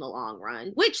help you in the long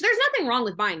run? Which there's nothing wrong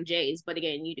with buying J's, but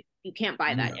again, you can't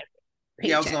buy that.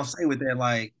 I was gonna say with that,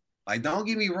 like don't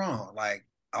get me wrong, like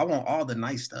I want all the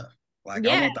nice stuff. Like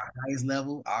I want the highest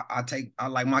level. I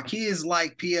like my kids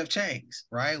like PF Chang's,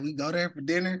 right? We go there for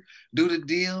dinner, do the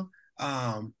deal.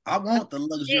 I want the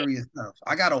luxurious stuff.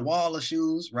 I got a wall of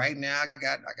shoes right now. I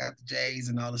got the J's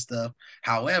and all the stuff.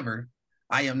 However,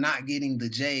 I am not getting the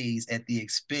J's at the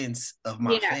expense of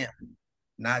my family.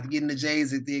 Not getting the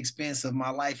J's at the expense of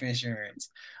my life insurance,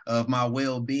 of my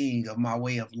well-being, of my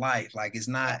way of life. Like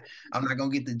I'm not gonna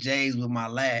get the J's with my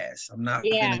last. I'm not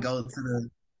gonna go to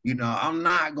I'm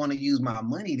not gonna use my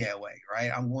money that way,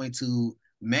 right? I'm going to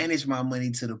manage my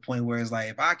money to the point where it's like,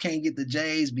 if I can't get the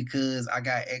J's because I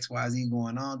got XYZ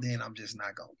going on, then I'm just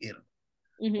not gonna get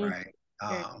them. Right.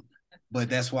 But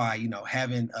that's why,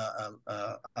 having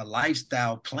a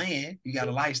lifestyle plan, you got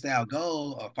a lifestyle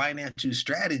goal, a financial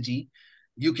strategy,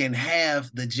 you can have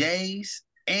the J's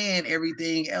and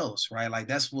everything else, right? Like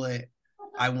that's what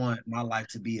I want my life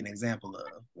to be an example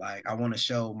of. Like I want to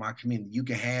show my community, you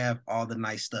can have all the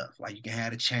nice stuff. Like you can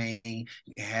have the chain,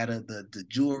 you can have the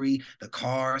jewelry, the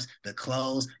cars, the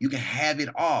clothes, you can have it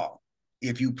all.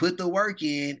 If you put the work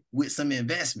in with some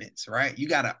investments, right? You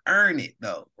got to earn it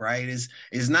though, right?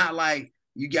 It's not like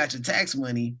you got your tax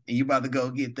money and you about to go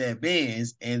get that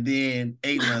Benz and then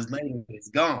 8 months later it's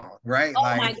gone, right?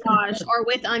 Oh my gosh. Or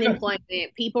with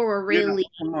unemployment, people were really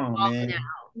come on, man.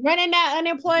 Running that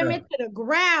unemployment to the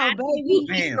ground, baby.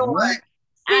 Man, what?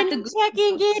 At the check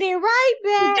and get it right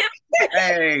back.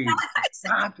 Hey,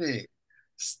 stop it.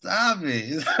 Stop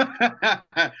it.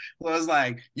 Well, it's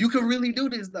like, you can really do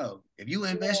this though. If you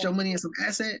invest your money in some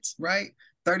assets, right?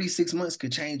 36 months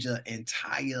could change your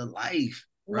entire life,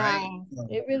 right? Wow,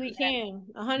 it really can.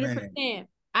 100%.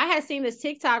 I had seen this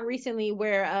TikTok recently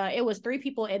where it was 3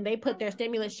 people and they put their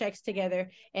stimulus checks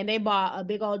together and they bought a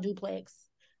big old duplex.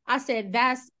 I said,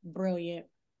 that's brilliant.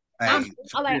 Hey, I'm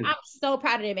so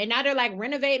proud of them. And now they're like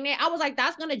renovating it. I was like,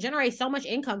 that's going to generate so much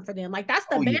income for them. Like, that's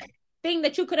the best thing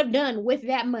that you could have done with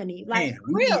that money. Like,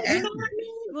 real, you know what I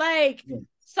mean? Like,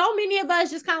 so many of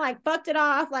us just kind of like fucked it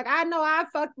off. Like, I know I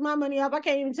fucked my money up. I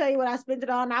can't even tell you what I spent it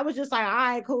on. I was just like, all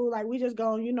right, cool. Like, we just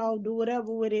gonna, do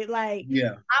whatever with it. Like,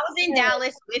 I was in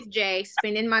Dallas with Jay,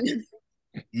 spending money.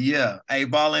 Hey,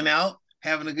 balling out,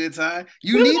 having a good time.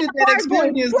 You needed that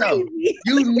experience though.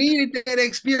 You needed that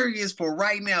experience for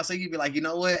right now. So you'd be like, you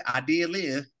know what? I did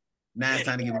live. Now it's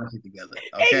time to get my shit together.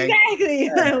 Okay.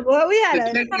 Exactly. Well, we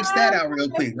had check the stat out real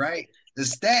quick, right? The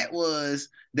stat was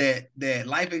that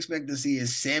life expectancy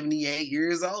is 78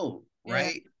 years old,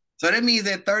 right? So that means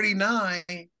that 39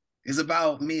 is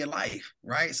about midlife,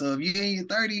 right? So if you're in your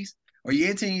 30s or you're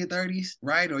entering your 30s,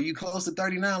 right? Or you close to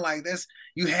 39, like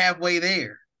you halfway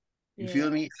there. You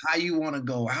feel me? How you want to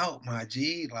go out, my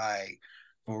G? Like,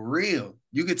 for real.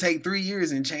 You could take 3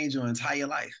 years and change your entire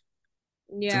life.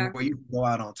 To where you can go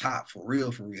out on top, for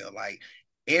real, for real. Like,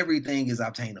 everything is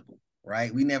obtainable,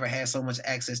 right? We never had so much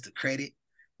access to credit.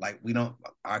 Like,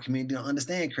 our community don't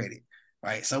understand credit,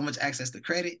 right? So much access to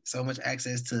credit, so much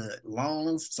access to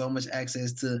loans, so much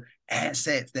access to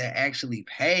assets that actually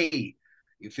pay.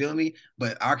 You feel me?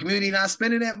 But our community not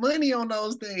spending that money on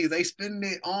those things. They spending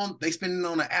it on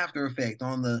the after effect,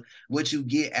 on the what you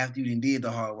get after you did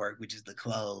the hard work, which is the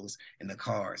clothes and the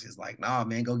cars. It's like, nah,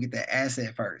 man, go get that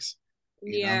asset first.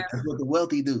 You know, that's what the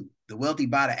wealthy do. The wealthy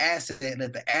buy the asset,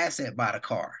 let the asset buy the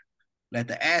car. Let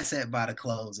the asset buy the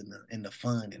clothes and the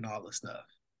fun and all the stuff.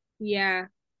 Yeah.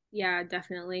 Yeah,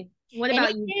 definitely. What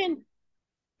about you?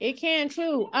 It can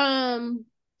too.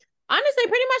 Honestly,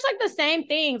 pretty much like the same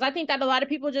things. I think that a lot of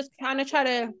people just kind of try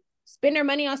to spend their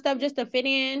money on stuff just to fit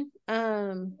in.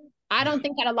 I don't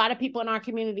think that a lot of people in our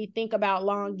community think about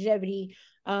longevity.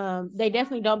 They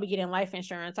definitely don't be getting life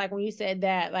insurance. Like when you said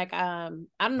that, like, I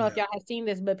don't know if y'all have seen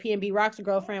this, but PNB Rock's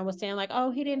girlfriend was saying like,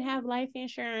 oh, he didn't have life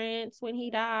insurance when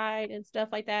he died and stuff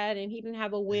like that. And he didn't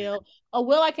have a will. A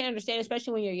will I can understand,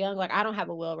 especially when you're young. Like I don't have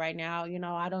a will right now. You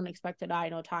know, I don't expect to die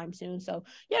no time soon. So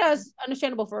yeah, it's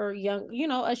understandable for young, you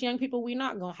know, us young people, we're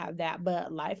not going to have that.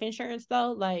 But life insurance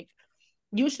though, like,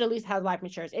 you should at least have life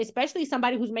insurance, especially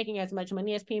somebody who's making as much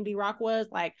money as PNB Rock was.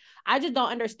 Like, I just don't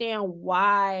understand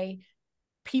why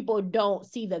people don't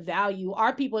see the value.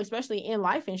 Our people, especially in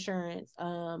life insurance.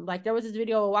 Like there was this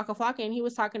video of Waka Flocka, and he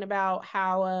was talking about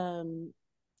how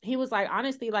he was like,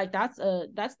 honestly, like that's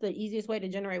the easiest way to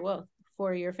generate wealth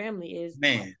for your family is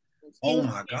oh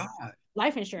my God.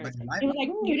 Life insurance. He was like,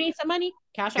 you need some money?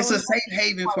 Cash out. It's a safe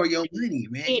haven for your money,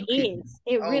 man. It is.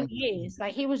 It really is.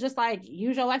 Like he was just like,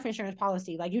 use your life insurance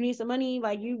policy. Like you need some money.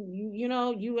 Like you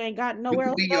know, you ain't got nowhere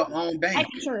else to go. Your own bank. Life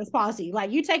insurance policy.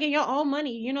 Like you taking your own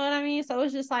money. You know what I mean? So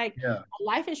it's just like a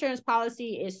life insurance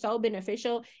policy is so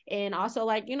beneficial. And also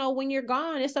like, you know, when you're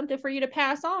gone, it's something for you to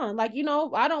pass on. Like, you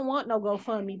know, I don't want no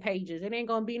GoFundMe pages. It ain't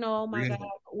gonna be no, oh my God,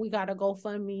 we gotta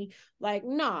GoFundMe. Like,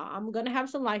 nah, I'm gonna have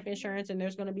some life insurance and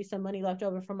there's gonna be some money left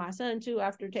over for my son too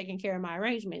after taking care of my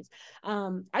arrangements.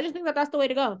 I just think that that's the way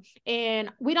to go.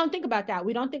 And we don't think about that.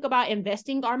 We don't think about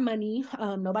investing our money.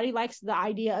 Nobody likes the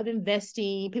idea of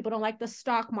investing. People don't like the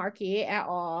stock market at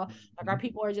all. Like our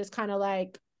people are just kind of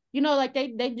like, you know, like they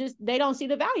don't see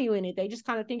the value in it. They just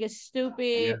kind of think it's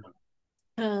stupid.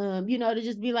 You know, to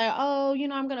just be like, oh, you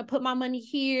know, I'm gonna put my money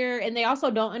here, and they also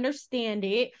don't understand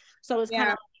it. So it's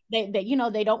kind of they you know,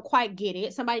 they don't quite get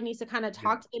it. Somebody needs to kind of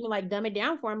talk to them and like dumb it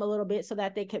down for them a little bit so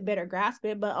that they could better grasp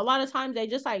it. But a lot of times they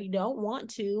just like don't want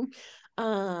to.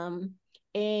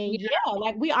 And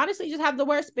like we honestly just have the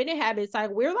worst spending habits.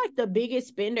 Like we're like the biggest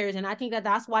spenders, and I think that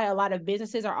that's why a lot of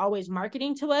businesses are always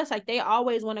marketing to us. Like they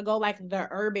always want to go like the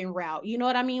urban route. You know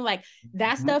what I mean? Like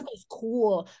that stuff is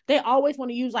cool. They always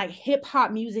want to use like hip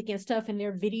hop music and stuff in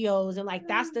their videos, and like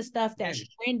that's the stuff that's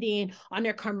trending on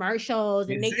their commercials,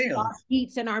 and they see our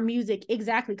beats and our music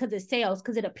exactly because it sells,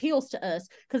 because it appeals to us,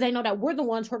 because they know that we're the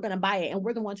ones who are going to buy it and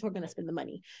we're the ones who are going to spend the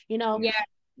money. You know?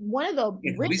 One of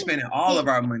the we're spending all of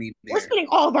our money there. We're spending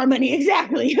all of our money,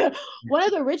 exactly. One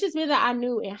of the richest men that I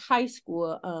knew in high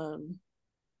school,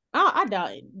 I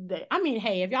doubt it. I mean,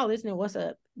 hey, if y'all listening, what's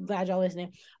up? Glad y'all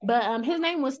listening. But his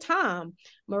name was Tom,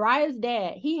 Mariah's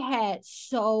dad. He had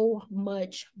so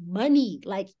much money.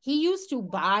 Like he used to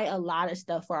buy a lot of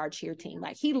stuff for our cheer team.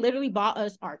 Like he literally bought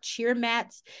us our cheer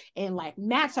mats, and like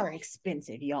mats are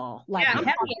expensive, y'all. Like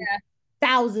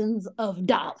thousands of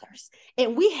dollars,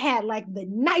 and we had like the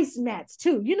nice mats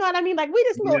too, you know what I mean? Like we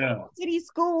just little city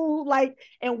school, like,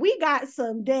 and we got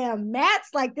some damn mats.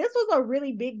 Like this was a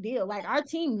really big deal. Like our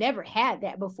team never had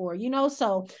that before, you know,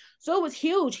 so it was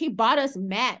huge. He bought us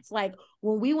mats. Like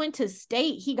when we went to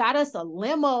state, he got us a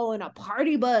limo and a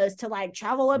party bus to like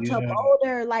travel up to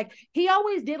Boulder. Like he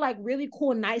always did like really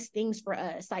cool, nice things for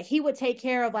us. Like he would take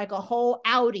care of like a whole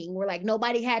outing where like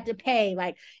nobody had to pay.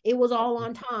 Like it was all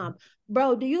on Tom.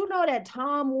 Bro, do you know that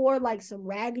Tom wore like some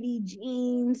raggedy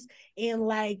jeans and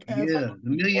like the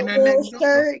millionaire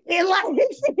shirt and like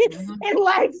and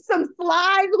like some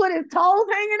slides with his toes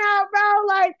hanging out, bro?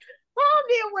 Like Tom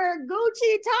didn't wear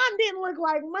Gucci. Tom didn't look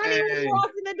like money when he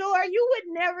walked in the door. You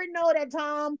would never know that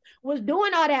Tom was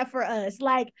doing all that for us.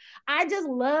 Like, I just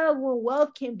love when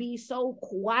wealth can be so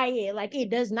quiet. Like, it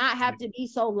does not have to be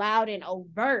so loud and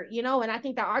overt, you know? And I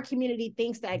think that our community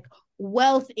thinks that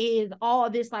wealth is all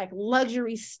this like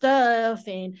luxury stuff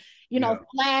and, you know,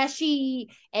 flashy,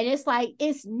 and it's like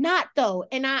it's not though.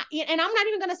 And I'm not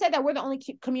even gonna say that we're the only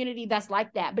community that's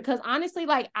like that, because honestly,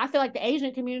 like I feel like the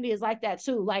Asian community is like that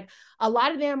too. Like a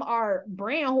lot of them are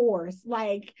brand whores.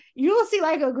 Like you'll see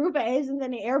like a group of Asians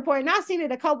in the airport, and I've seen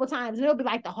it a couple times, and it'll be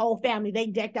like the whole family, they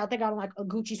decked out, they got on like a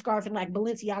Gucci scarf and like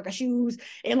Balenciaga shoes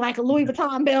and like a Louis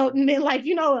Vuitton belt, and then like,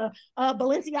 you know, a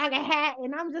Balenciaga hat,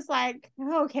 and I'm just like,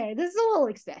 okay, this is a little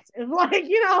excessive. Like,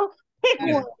 you know, pick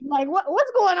one. Like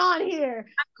what's going on here?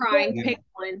 I'm crying. Pick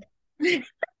one.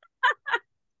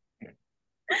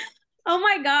 Oh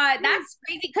my God, that's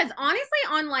crazy. Because honestly,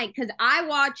 on like, because I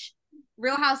watch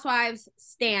Real Housewives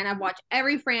Stan, I've watched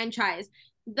every franchise.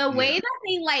 The way that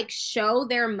they like show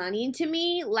their money to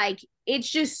me, like it's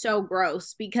just so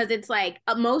gross because it's like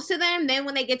most of them, then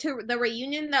when they get to the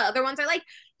reunion, the other ones are like,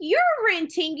 you're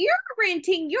renting, you're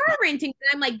renting, you're renting.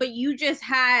 And I'm like, but you just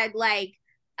had like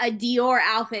a Dior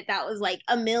outfit that was like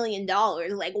 $1 million.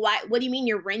 Like, what do you mean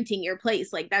you're renting your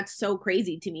place? Like, that's so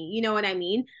crazy to me. You know what I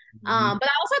mean? But I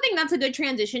also think that's a good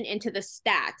transition into the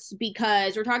stats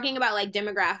because we're talking about like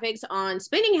demographics on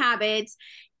spending habits.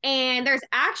 And there's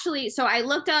actually, so I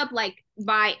looked up like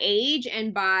by age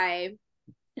and by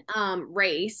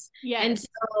race. Yeah. And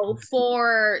so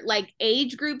for like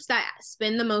age groups that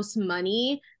spend the most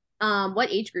money, what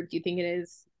age group do you think it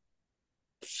is?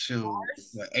 Shoot,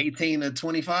 18 to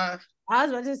 25. I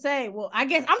was about to say, well, I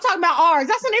guess I'm talking about ours.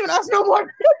 That's not even us no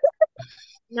more.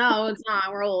 No, it's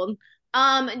not. We're old.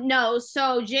 No,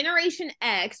 so Generation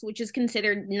X, which is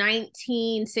considered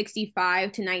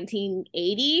 1965 to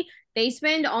 1980, they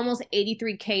spend almost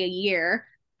 83K a year.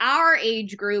 Our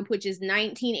age group, which is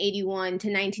 1981 to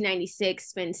 1996,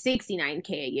 spends 69K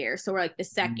a year. So we're like the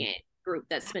second group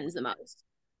that spends the most.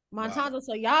 Montalvo,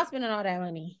 so y'all spending all that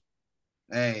money.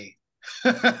 Hey.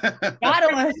 Y'all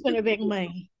don't want to spend a big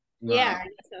money. Wow. Yeah.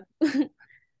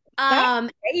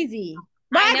 That's crazy.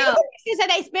 But I know she said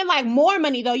they spend like more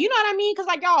money though. You know what I mean? Because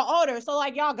like y'all older, so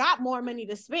like y'all got more money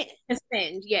to spend.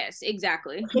 Yes,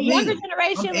 exactly. The younger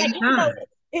generation, like you know,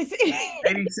 it's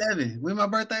 87. When my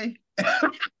birthday?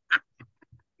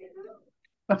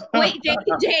 Wait,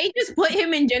 Jay just put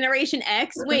him in Generation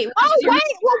X. Wait. Oh wait,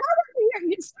 well, what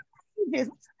was here?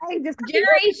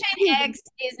 Generation X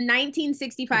is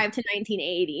 1965 to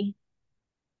 1980.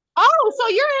 Oh, so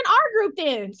you're in our group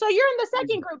then. So you're in the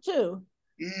second group too.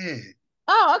 Yeah.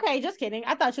 Oh, okay. Just kidding.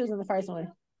 I thought she was in the first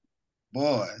one.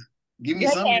 Boy, give me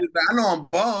some. I know I'm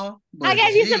ball. I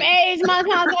gave you some age,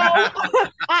 Montalvo.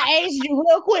 I aged you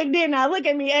real quick, didn't I? Look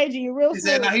at me aging you real quick. He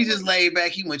said, no, he just laid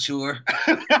back. He mature.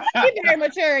 He's very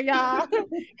mature, y'all.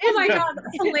 Oh my God,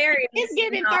 that's hilarious. It's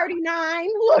getting 39.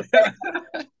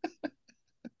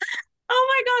 Oh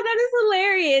my God, that is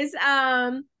hilarious.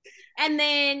 And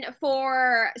then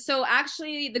so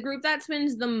actually the group that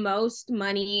spends the most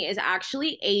money is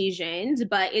actually Asians,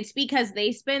 but it's because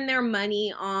they spend their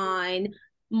money on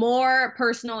more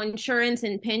personal insurance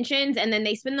and pensions, and then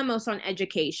they spend the most on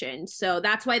education. So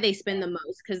that's why they spend the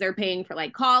most, because they're paying for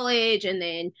like college and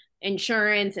then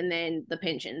insurance and then the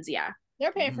pensions. Yeah.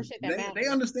 They're paying for shit that matters. They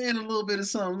understand a little bit of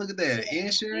something. Look at that.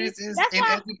 Insurance and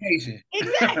education.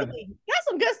 Exactly. That's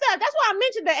some good stuff. That's why I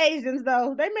mentioned the Asians,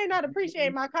 though. They may not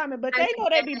appreciate my comment, but they know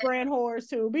they be brand whores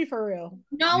too. Be for real.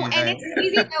 No, and it's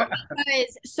easy though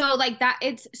because so like that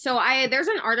there's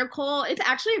an article. It's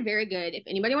actually very good. If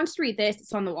anybody wants to read this,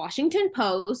 it's on the Washington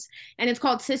Post and it's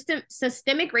called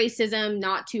Systemic Racism,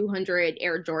 Not 200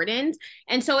 Air Jordans.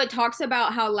 And so it talks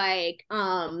about how like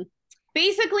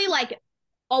basically like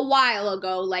a while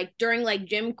ago, like during like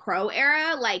Jim Crow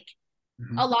era, like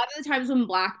a lot of the times when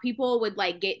Black people would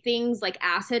like get things like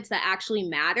assets that actually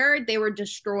mattered, they were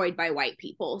destroyed by white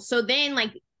people. So then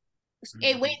like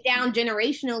it went down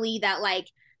generationally that like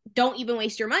don't even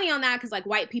waste your money on that because like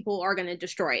white people are going to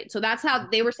destroy it. So that's how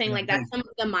they were saying like that's some of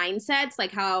the mindsets,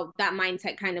 like how that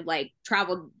mindset kind of like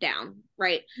traveled down,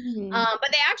 right?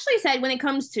 But they actually said when it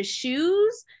comes to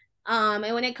shoes, and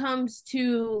when it comes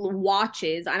to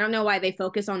watches, I don't know why they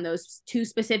focus on those two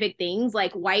specific things.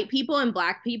 Like white people and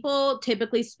Black people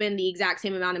typically spend the exact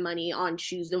same amount of money on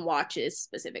shoes and watches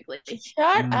specifically.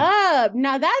 Shut up.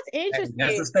 Now that's interesting.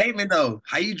 That's a statement though.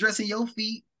 How you dressing your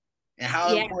feet and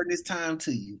how important is time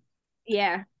to you.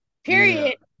 Yeah.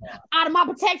 Period. Yeah. Out of my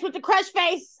protect with the crush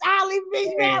face. I'll leave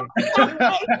me now.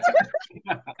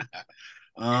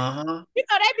 You know,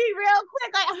 they be real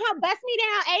quick, like, bust me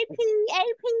down, AP.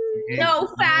 No,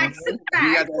 facts. You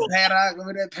got that paddock?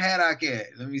 Where that paddock at?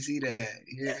 Let me see that.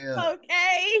 Yeah.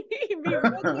 Okay. Be real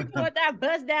quick with that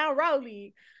bust down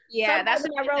rollie. Yeah, that's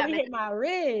when that rollie hit my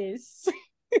wrist.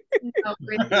 No,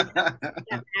 that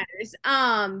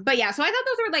matters. But yeah, so I thought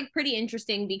those were like pretty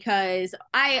interesting because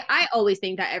I always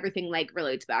think that everything like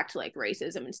relates back to like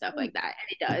racism and stuff like that, and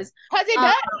it does. Because it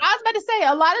does. I was about to say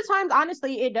a lot of times,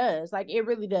 honestly, it does. Like it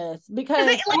really does. Because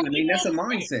I mean, that's a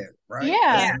mindset, right?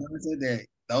 Yeah. That's a mindset that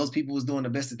those people was doing the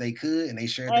best that they could, and they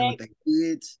shared that with their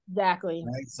kids. Exactly.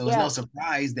 Right. So it's no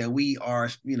surprise that we are,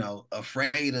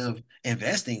 afraid of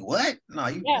investing. What?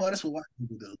 No, boy, that's what white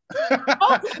people do.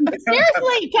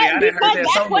 Seriously, because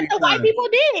that's what the white people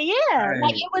did. Yeah. Right.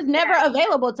 Like it was never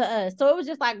available to us. So it was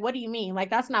just like, what do you mean? Like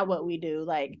that's not what we do.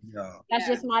 Like that's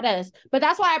just not us. But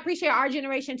that's why I appreciate our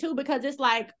generation too, because it's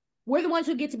like we're the ones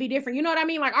who get to be different. You know what I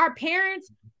mean? Like our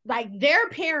parents, like their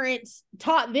parents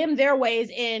taught them their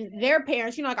ways, and their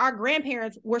parents, you know, like our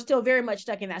grandparents were still very much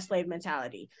stuck in that slave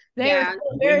mentality. They're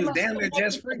still very much damn near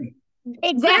just free.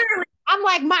 Exactly. I'm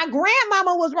like, my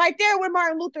grandmama was right there with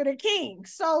Martin Luther the King.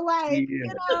 So like,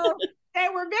 you know, they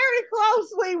were very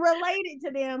closely related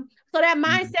to them. So that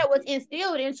mindset was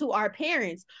instilled into our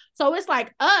parents. So it's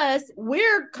like us,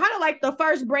 we're kind of like the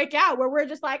first breakout where we're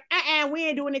just like, we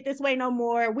ain't doing it this way no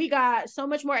more. We got so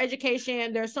much more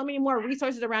education. There's so many more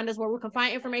resources around us where we can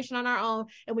find information on our own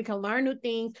and we can learn new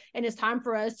things. And it's time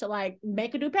for us to like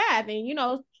make a new path and, you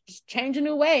know, change a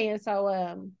new way. And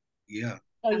so, yeah.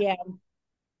 So yeah.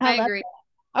 I agree.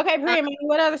 Okay, Priya,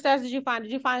 what other stats did you find?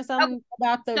 Did you find something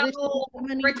about the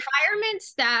retirement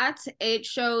stats? It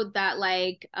showed that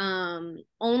like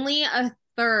only a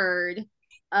third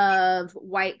of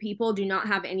white people do not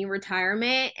have any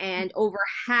retirement, and over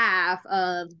half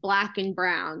of Black and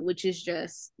brown, which is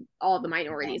just all the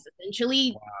minorities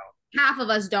essentially. Wow. Half of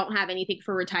us don't have anything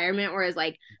for retirement, whereas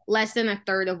like less than a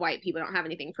third of white people don't have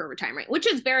anything for retirement, which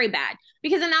is very bad,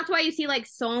 because then that's why you see like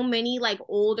so many like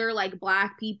older like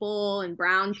Black people and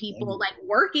brown people like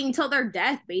working till their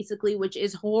death basically, which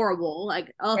is horrible.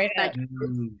 Like, oh, that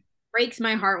breaks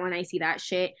my heart when I see that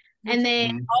shit. And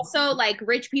then also like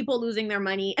rich people losing their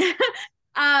money.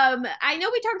 I know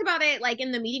we talked about it like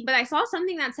in the meeting, but I saw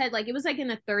something that said like it was like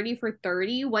in a 30 for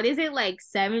 30. What is it, like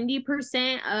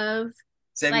 70% of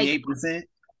 78%? Like,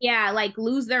 yeah, like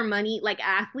lose their money, like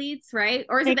athletes, right?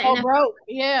 Or is it the NFL? Broke?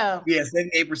 Yeah. Yeah,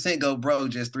 78% go broke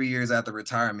just 3 years after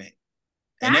retirement.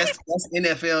 And that's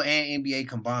NFL and NBA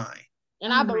combined.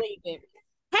 And I believe it.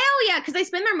 Hell yeah, because they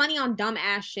spend their money on dumb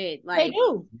ass shit. Like they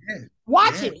do. Yeah.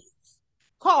 Watches.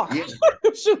 Cars.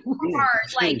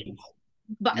 Cars, like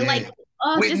but like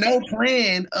with no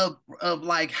plan of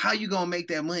like how you gonna make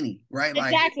that money, right?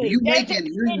 Exactly. Like you making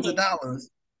millions of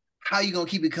dollars, how you gonna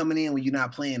keep it coming in when you're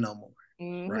not playing no more?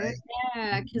 Right?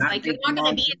 Yeah, because like you're not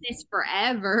gonna be in this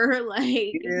forever.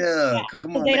 Like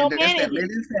come on, man. That's that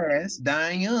living fast,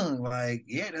 dying young. Like,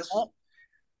 that's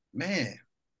man.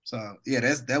 So yeah,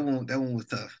 that one was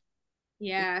tough.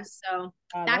 Yeah, so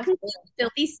that concludes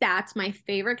filthy stats, my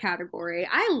favorite category.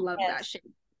 I love that shit.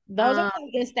 Those are some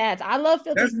good stats. I love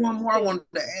filthy. There's one more I wanted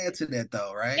to add to that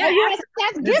though, right? Yeah, you have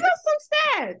stats. Give us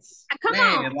some stats. Come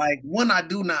on. Like one I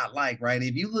do not like, right?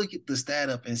 If you look at the stat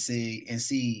up and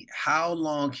see how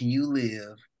long can you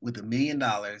live with $1 million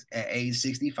at age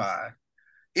 65,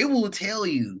 it will tell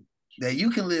you that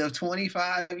you can live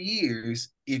 25 years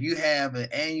if you have an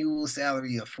annual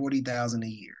salary of $40,000 a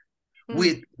year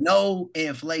with no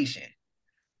inflation,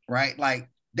 right? Like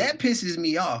that pisses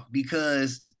me off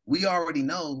because we already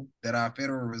know that our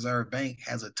Federal Reserve Bank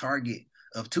has a target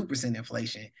of 2%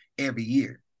 inflation every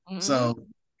year. So,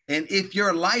 and if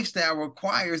your lifestyle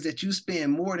requires that you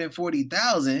spend more than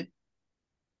 $40,000,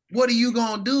 what are you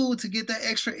gonna do to get that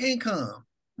extra income,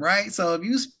 right? So if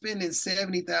you spending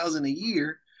 $70,000 a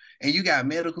year and you got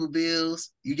medical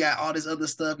bills, you got all this other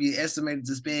stuff, you're estimated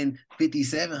to spend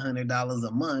 $5,700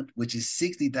 a month, which is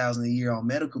 $60,000 a year on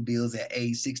medical bills at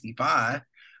age 65,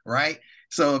 right?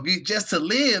 So if you just to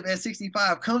live at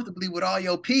 65 comfortably with all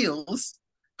your pills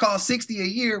cost $60,000 a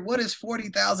year, what is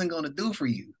 $40,000 going to do for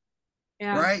you?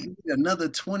 Yeah. Right? You need another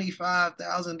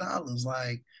 $25,000.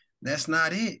 Like that's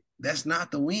not it. That's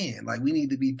not the win. Like we need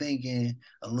to be thinking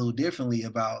a little differently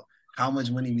about how much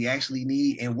money we actually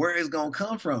need and where it's going to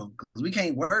come from, because we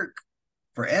can't work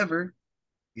forever.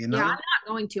 You know? Yeah, I'm not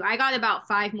going to. I got about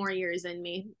 5 more years in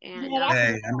me. And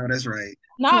hey, I know that's right.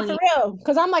 Not for real.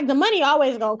 Because I'm like, the money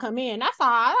always gonna come in. That's all.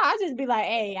 I just be like,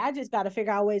 hey, I just got to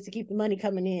figure out ways to keep the money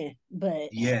coming in.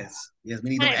 But yes, we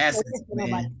need them assets,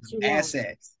 man.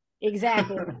 Assets.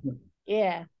 Exactly.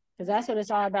 Yeah, because that's what it's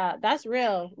all about. That's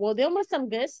real. Well, them were some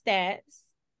good stats.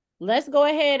 Let's go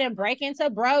ahead and break into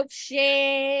broke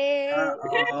shit.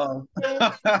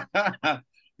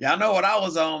 Y'all know what I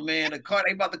was on, man. The car,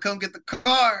 they about to come get the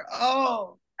car.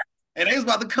 Oh, and they was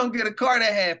about to come get a car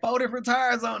that had 4 different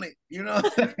tires on it. You know,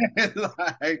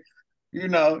 like, you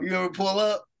know, you ever pull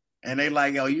up and they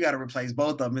like, yo, you got to replace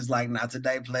both of them. It's like, not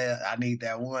today, player. I need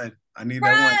that one. I need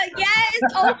that one. Yes.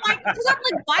 Oh my, because I'm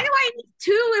like, why do I need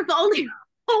 2 if only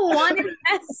one is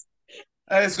best?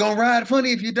 It's gonna ride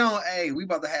funny if you don't. Hey, we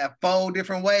about to have 4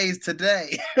 different ways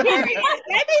today. They be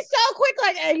so quick,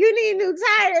 like, hey, you need new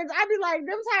tires. I'd be like,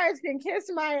 them tires can kiss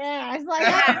my ass. Like,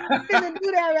 I'm gonna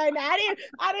do that right now.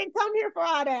 I didn't come here for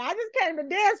all that. I just came to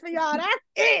dance for y'all. That's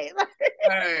it.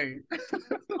 Hey.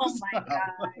 Oh my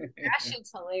god, that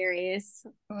shit's hilarious.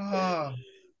 Oh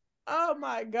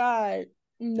my god.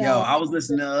 No. Yo, I was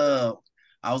listening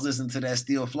to that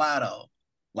Still Fly though.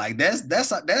 Like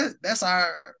that's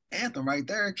our anthem right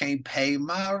there. Can't pay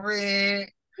my rent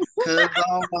because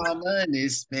all my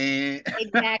money's spent.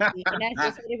 Exactly. And that's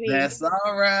just what it is. That's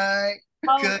all right.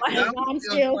 Oh my I'm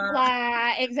still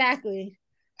fly. Exactly.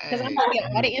 Because I'm gonna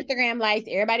get all the Instagram likes.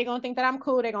 Everybody gonna think that I'm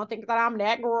cool. They're gonna think that I'm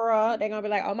that girl. They're gonna be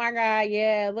like, oh my God,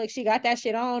 yeah, look, she got that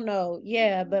shit on. No,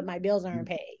 yeah, but my bills aren't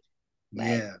paid. Like,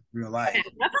 yeah, real life.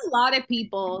 That's a lot of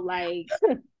people. Like,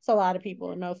 it's a lot of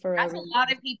people. No, for real. that's a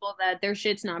lot of people that their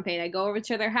shit's not paid. I go over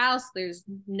to their house. There's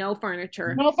no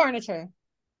furniture. No furniture.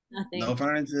 Nothing. No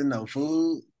furniture, no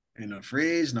food in the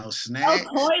fridge, no snacks.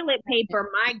 No toilet paper.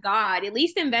 My God. At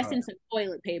least invest in some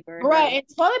toilet paper. Right. And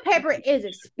toilet paper is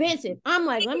expensive. I'm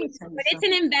like, let me tell you. But it's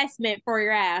an investment for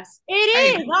your ass.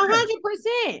 It is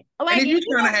 100%. Like, and if you're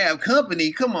trying to have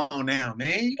company, come on now,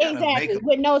 man. You gotta exactly.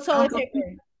 With no toilet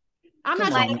paper. I'm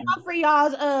not trying to come for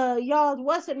y'all's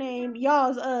what's the name,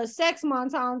 y'all's sex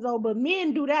Montanzo, but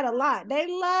men do that a lot. They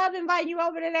love inviting you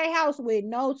over to their house with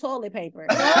no toilet paper.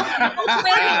 Give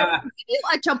you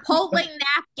a Chipotle napkin.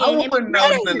 I wouldn't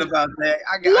know nothing about that.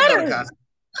 I got a costume.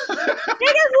 Niggas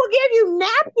will give you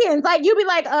napkins. Like you'll be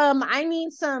like, I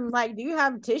need some. Like, do you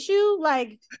have tissue?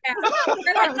 Like, yeah.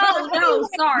 Like, oh no,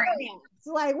 sorry.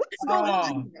 Like, what's going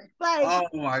on? Like, oh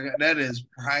my God, that is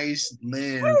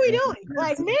priceless. What are we doing?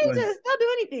 Like, men just they'll do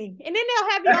anything, and then they'll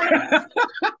have you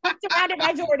surrounded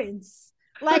by Jordans.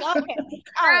 Like, okay,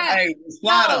 all right. Hey, it's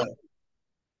fly though.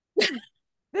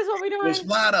 This is what we doing. Was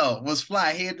fly though. Was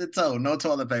fly head to toe. No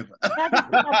toilet paper. They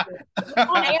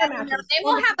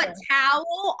will have a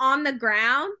towel on the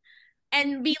ground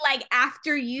and be like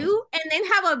after you, and then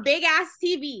have a big ass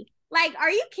TV. Like,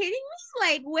 are you kidding me?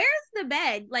 Like, where's the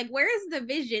bed? Like, where's the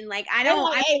vision? Like, I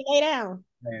don't. Hey, lay down.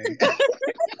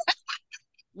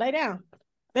 Lay down.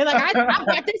 They're like, I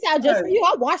got this out just for you.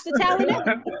 I washed the towel in.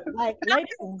 Like, lay down.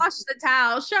 Wash the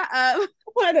towel. Shut up.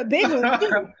 One of the big ones.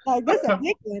 Like, this is a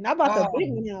big one. I'm about the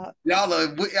big one out.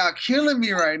 Y'all killing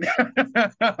me right now.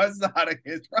 It's not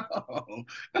control.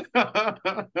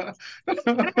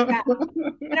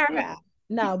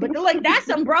 No, but like that's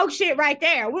some broke shit right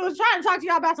there. We was trying to talk to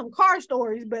y'all about some car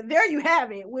stories, but there you have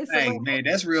it. With some hey man,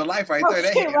 that's real life right there.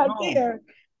 That shit right there.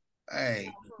 Hey,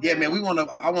 yeah, man,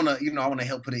 I wanna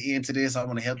help put an end to this. I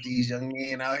wanna help these young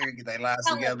men out here get their lives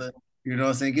together. You know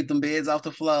what I'm saying? Get them beds off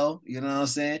the floor. You know what I'm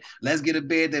saying? Let's get a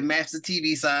bed that matches the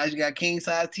TV size. You got king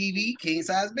size TV, king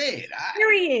size bed. Right?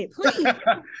 Period. Please. You know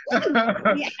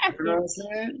what I'm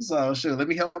saying? So sure, let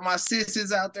me help my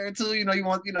sisters out there too.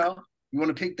 You want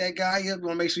to pick that guy up. You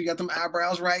want to make sure you got them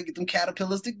eyebrows right. Get them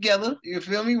caterpillars together. You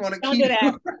feel me? Want to keep do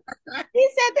that. He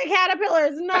said the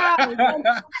caterpillars. No.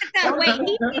 Wait,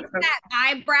 he thinks that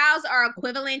eyebrows are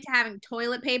equivalent to having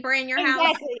toilet paper in your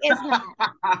house. It's not.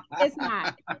 It's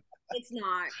not. It's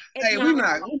not. Hey, we're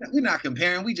not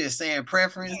comparing. We just saying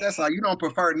preference. That's all. You don't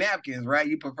prefer napkins, right?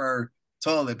 You prefer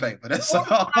toilet paper. That's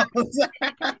all.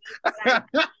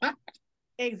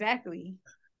 Exactly.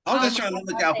 I'm just trying to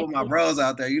look out for my bros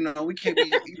out there. We can't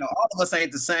be, all of us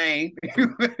ain't the same. They're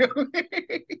not all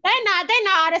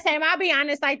the same. I'll be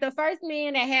honest. Like the first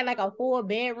man that had like a full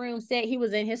bedroom set, he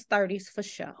was in his 30s for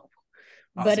sure.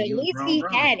 But at least he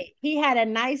had it. He had a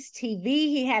nice TV.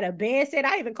 He had a bed set.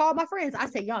 I even called my friends. I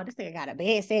said, "Y'all, this thing got a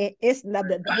bed set. It's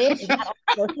the bed. He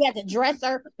has a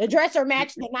dresser. The dresser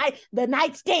matched the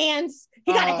nightstands.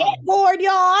 He got a headboard,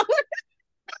 y'all."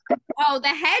 Oh, the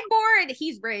headboard.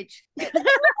 He's rich. He cares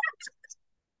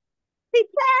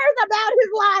about his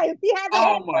life. He has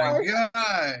my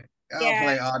God. I'll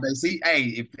play all day. See,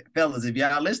 hey, fellas, if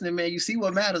y'all listening, man, you see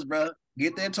what matters, bro.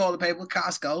 Get that toilet paper,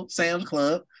 Costco, Sam's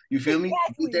Club. You feel me?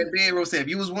 Exactly. Get that bedroom set. If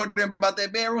you was wondering about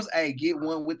that bedroom, hey, get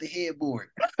one with the headboard.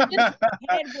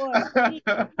 Headboard.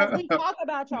 We talk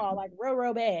about y'all like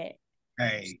real bad.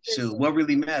 Hey, shoot, what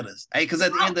really matters? Hey, because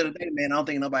at the end of the day, man, I don't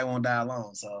think nobody won't die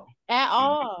alone. So at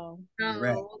all.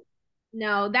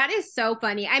 No, that is so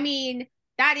funny. I mean,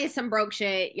 that is some broke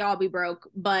shit. Y'all be broke,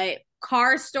 but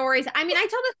car stories. I mean, I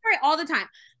tell this story all the time.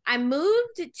 I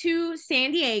moved to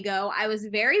San Diego. I was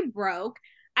very broke.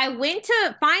 I went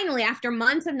to finally, after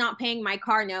months of not paying my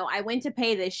car note, I went to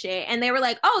pay this shit. And they were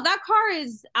like, "Oh, that car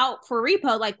is out for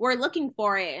repo. Like, we're looking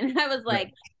for it." And I was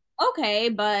like, "Okay,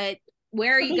 but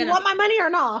where are you gonna want my money or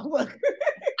not?" I'm like,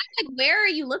 "Where are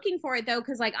you looking for it though?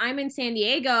 Because like I'm in San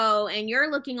Diego and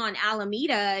you're looking on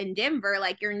Alameda in Denver.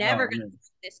 Like you're never gonna get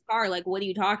this car. Like, what are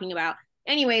you talking about?"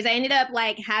 Anyways, I ended up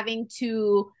like having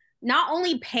to not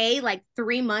only pay like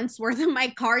 3 months worth of my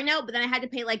car note, but then I had to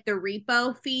pay like the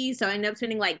repo fee. So I ended up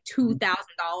spending like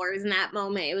 $2,000 in that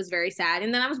moment. It was very sad.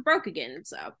 And then I was broke again.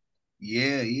 So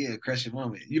yeah, crush your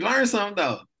moment. You learned something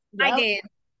though. I did.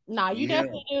 No, you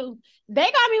definitely do. They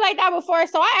got me like that before.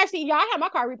 So I actually, y'all had my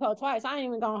car repo twice. I ain't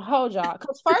even gonna hold y'all.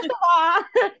 Cause first of all,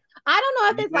 I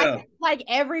don't know if it's like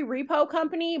every repo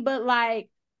company, but like,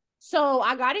 so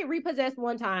I got it repossessed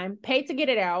one time, paid to get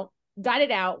it out, got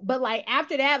it out. But like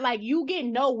after that, like you get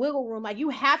no wiggle room. Like you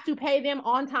have to pay them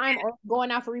on time or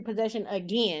going out for repossession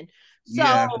again.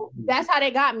 So that's how they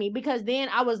got me, because then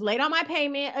I was late on my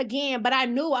payment again, but I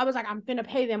knew I was like, I'm finna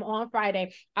pay them on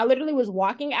Friday. I literally was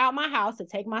walking out my house to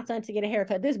take my son to get a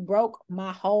haircut. This broke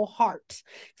my whole heart.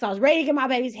 So I was ready to get my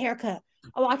baby's haircut.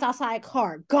 I walked outside,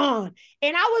 car gone.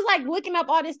 And I was like looking up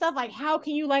all this stuff, like how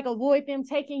can you like avoid them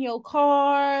taking your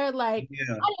car? Like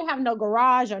I didn't have no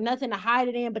garage or nothing to hide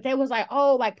it in, but they was like,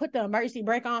 oh, like put the emergency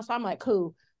brake on. So I'm like,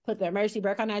 cool. Put the emergency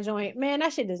brake on that joint. Man,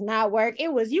 that shit does not work.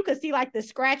 It was, you could see like the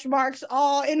scratch marks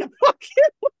all in the pocket.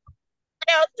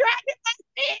 I was dragging my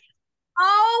shit.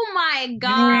 Oh my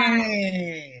God.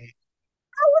 Yeah.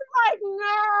 I was like,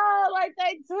 no, like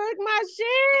they took my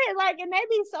shit. Like, and they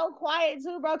be so quiet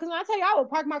too, bro. Cause when I tell you, I would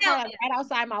park my car like right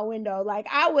outside my window. Like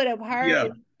I would have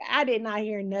heard, I did not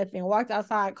hear nothing. Walked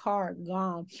outside, car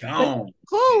gone.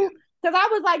 Cool. Because I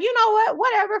was like, you know what?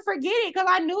 Whatever, forget it. Because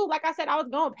I knew, like I said, I was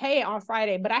going to pay it on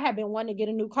Friday, but I had been wanting to get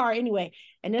a new car anyway.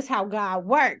 And this is how God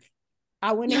worked.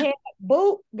 I went ahead,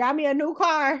 boop, got me a new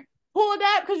car, pulled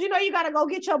up, because you know you got to go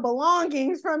get your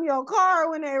belongings from your car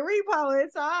when they repo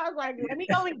it. So I was like, let me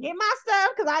go and get my stuff,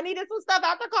 because I needed some stuff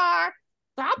out the car.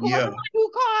 So I pulled up in my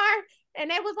new car. And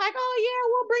they was like, oh, yeah,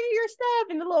 we'll bring you your stuff.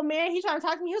 And the little man, he tried to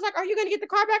talk to me. He was like, are you going to get the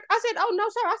car back? I said, oh, no,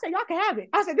 sir. I said, y'all can have it.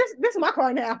 I said, this is my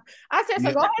car now. I said,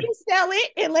 so go ahead and sell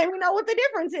it and let me know what the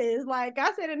difference is. Like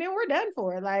I said, and then we're done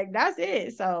for it. Like, that's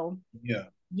it. So,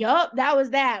 yup, that was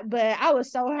that. But I was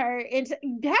so hurt. And to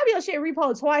have your shit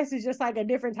repo twice is just like a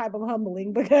different type of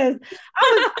humbling, because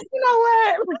I was, you know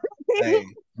what? Hey,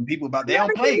 people they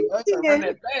don't play. Run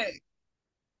that bag.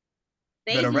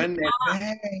 Better run that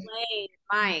bag.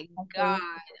 My God.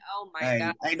 Oh my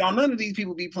God. Hey, don't none of these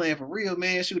people be playing for real,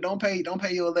 man. Shoot, don't pay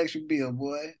your electric bill,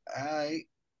 boy. All right.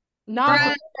 No,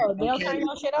 they'll turn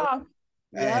your shit off.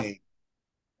 Hey,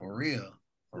 for real.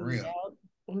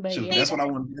 But shoot, that's what I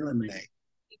want to eliminate.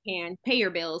 You can pay your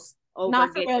bills.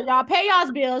 Not for real, y'all. Pay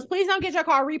y'all's bills. Please don't get your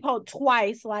car repoed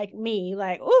twice like me.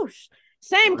 Like, oof,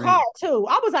 same car too.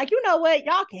 I was like, you know what?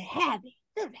 Y'all can have it.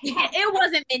 It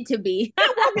wasn't meant to be.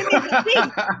 It wasn't meant to be.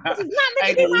 This is not meant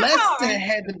to be. The lesson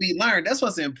had to be learned. That's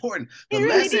what's important. The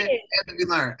lesson had to be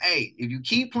learned. Hey, if you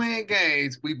keep playing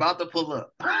games, we about to pull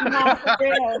up. No, for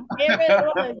real. It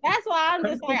really was. That's why I'm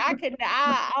just like,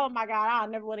 oh my God, I'll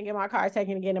never want to get my car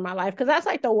taken again in my life. Because that's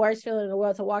like the worst feeling in the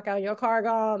world, to walk out your car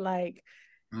gone. Like,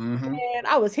 man,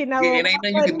 I was hitting that. And ain't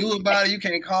nothing you can do about it. You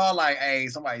can't call like, hey,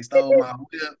 somebody stole my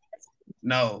whip.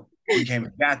 No, you came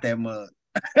and got that mug.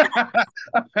 Straight up,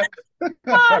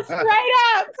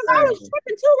 because I was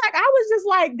tripping too. Like I was just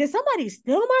like, did somebody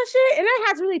steal my shit? And I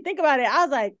had to really think about it. I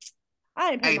was like,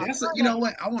 I ain't. Hey, you know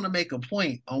what? I want to make a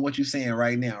point on what you're saying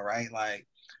right now, right? Like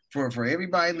for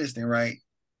everybody listening, right?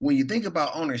 When you think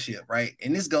about ownership, right,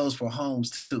 and this goes for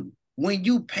homes too. When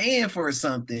you paying for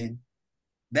something,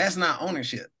 that's not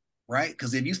ownership, right?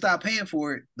 Because if you stop paying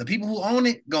for it, the people who own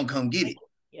it gonna come get it,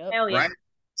 right?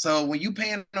 So when you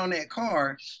paying on that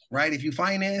car, right? If you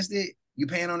financed it, you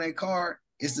paying on that car,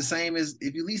 it's the same as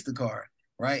if you lease the car,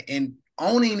 right? And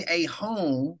owning a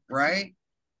home, right,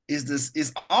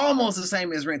 is almost the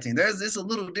same as renting. There's a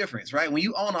little difference, right? When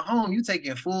you own a home, you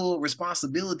taking full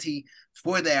responsibility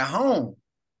for that home.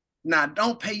 Now,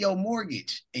 don't pay your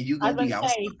mortgage, and you gonna be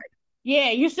outside.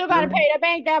 Yeah, you still gotta pay the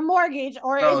bank that mortgage,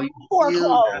 or it's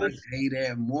foreclosed. Pay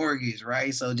that mortgage,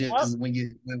 right? So just when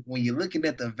you're looking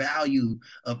at the value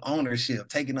of ownership,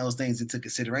 taking those things into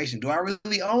consideration, do I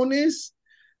really own this?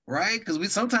 Right?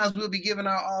 Because sometimes we'll be giving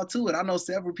our all to it. I know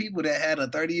several people that had a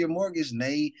 30-year mortgage, and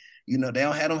they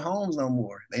don't have them homes no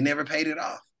more. They never paid it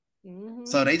off.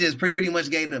 So they just pretty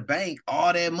much gave the bank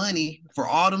all that money for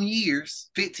all them years,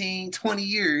 15, 20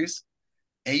 years,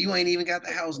 and you ain't even got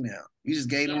the house now. You just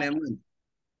gave them that money.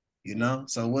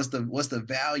 So what's the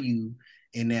value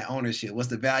in that ownership? What's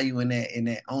the value in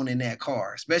that owning that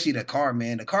car? Especially the car,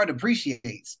 man. The car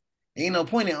depreciates. Ain't no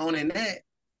point in owning that.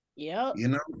 Yep.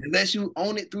 Unless you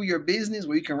own it through your business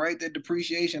where you can write that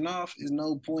depreciation off, there's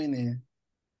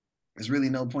really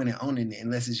no point in owning it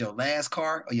unless it's your last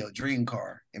car or your dream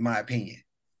car, in my opinion.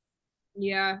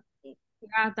 Yeah,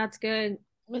 that's good.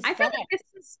 I feel like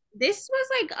this was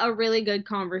like a really good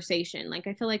conversation. Like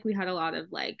I feel like we had a lot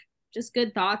of like just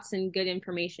good thoughts and good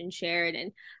information shared,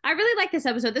 and I really like this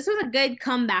episode. This was a good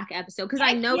comeback episode because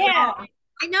I know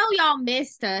y'all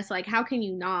missed us. Like, how can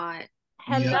you not?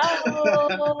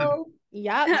 Hello.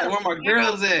 Yep. Where my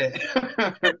girls at?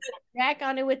 Back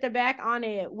on it with the back on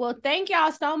it. Well, thank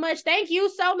y'all so much. Thank you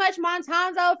so much,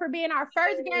 Montanzo, for being our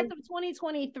first guest of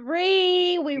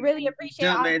 2023. We really appreciate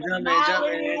all the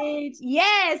knowledge.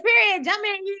 Yes, period. Jump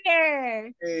in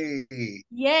here. Hey.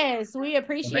 Yes, we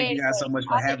appreciate Thank you guys so much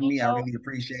for having me. I really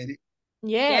appreciate it.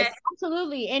 Yes,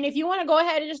 absolutely. And if you want to go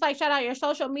ahead and just like shout out your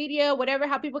social media, whatever,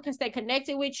 how people can stay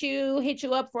connected with you, hit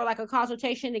you up for like a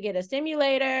consultation to get a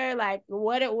simulator, like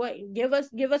what give us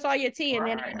all your tea. And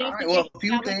then all right. Well, a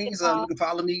few things. You can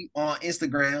follow me on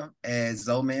Instagram as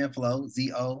ZoManFlow,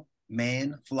 Z-O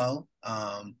Man Flow.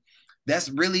 That's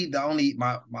really the only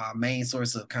my main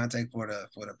source of contact for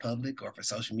the public or for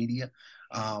social media.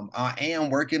 I am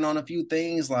working on a few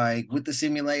things like with the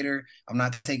simulator. I'm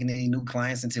not taking any new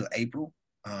clients until April.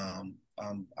 I'm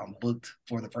booked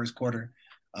for the first quarter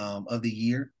of the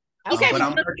year. Okay, but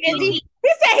I'm busy.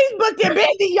 He said he's booked and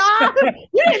busy, y'all.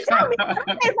 You didn't tell me.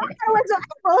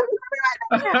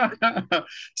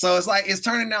 So it's like it's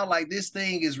turning out like this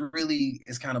thing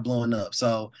is kind of blowing up.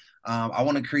 So I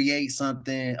want to create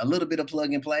something, a little bit of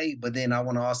plug and play, but then I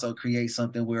want to also create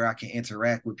something where I can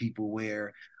interact with people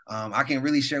where I can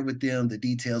really share with them the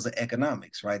details of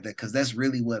economics, right? Because that's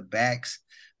really what backs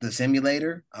the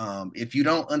simulator. If you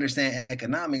don't understand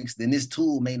economics, then this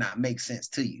tool may not make sense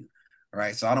to you,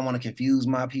 right? So I don't want to confuse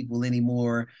my people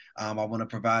anymore. I want to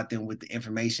provide them with the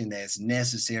information that's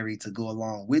necessary to go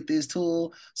along with this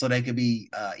tool so they can be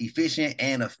efficient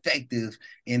and effective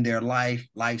in their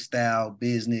lifestyle,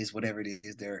 business, whatever it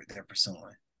is they're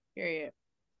pursuing. Period.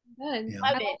 Good. Yeah.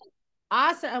 Love it.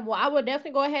 Awesome. Well, I will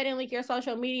definitely go ahead and link your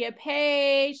social media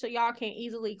page so y'all can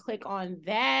easily click on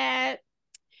that.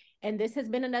 And this has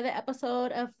been another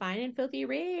episode of Fine and Filthy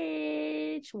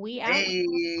Rich. We out. Hey.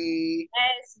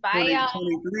 Yes. Bye, y'all.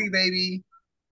 2023, baby.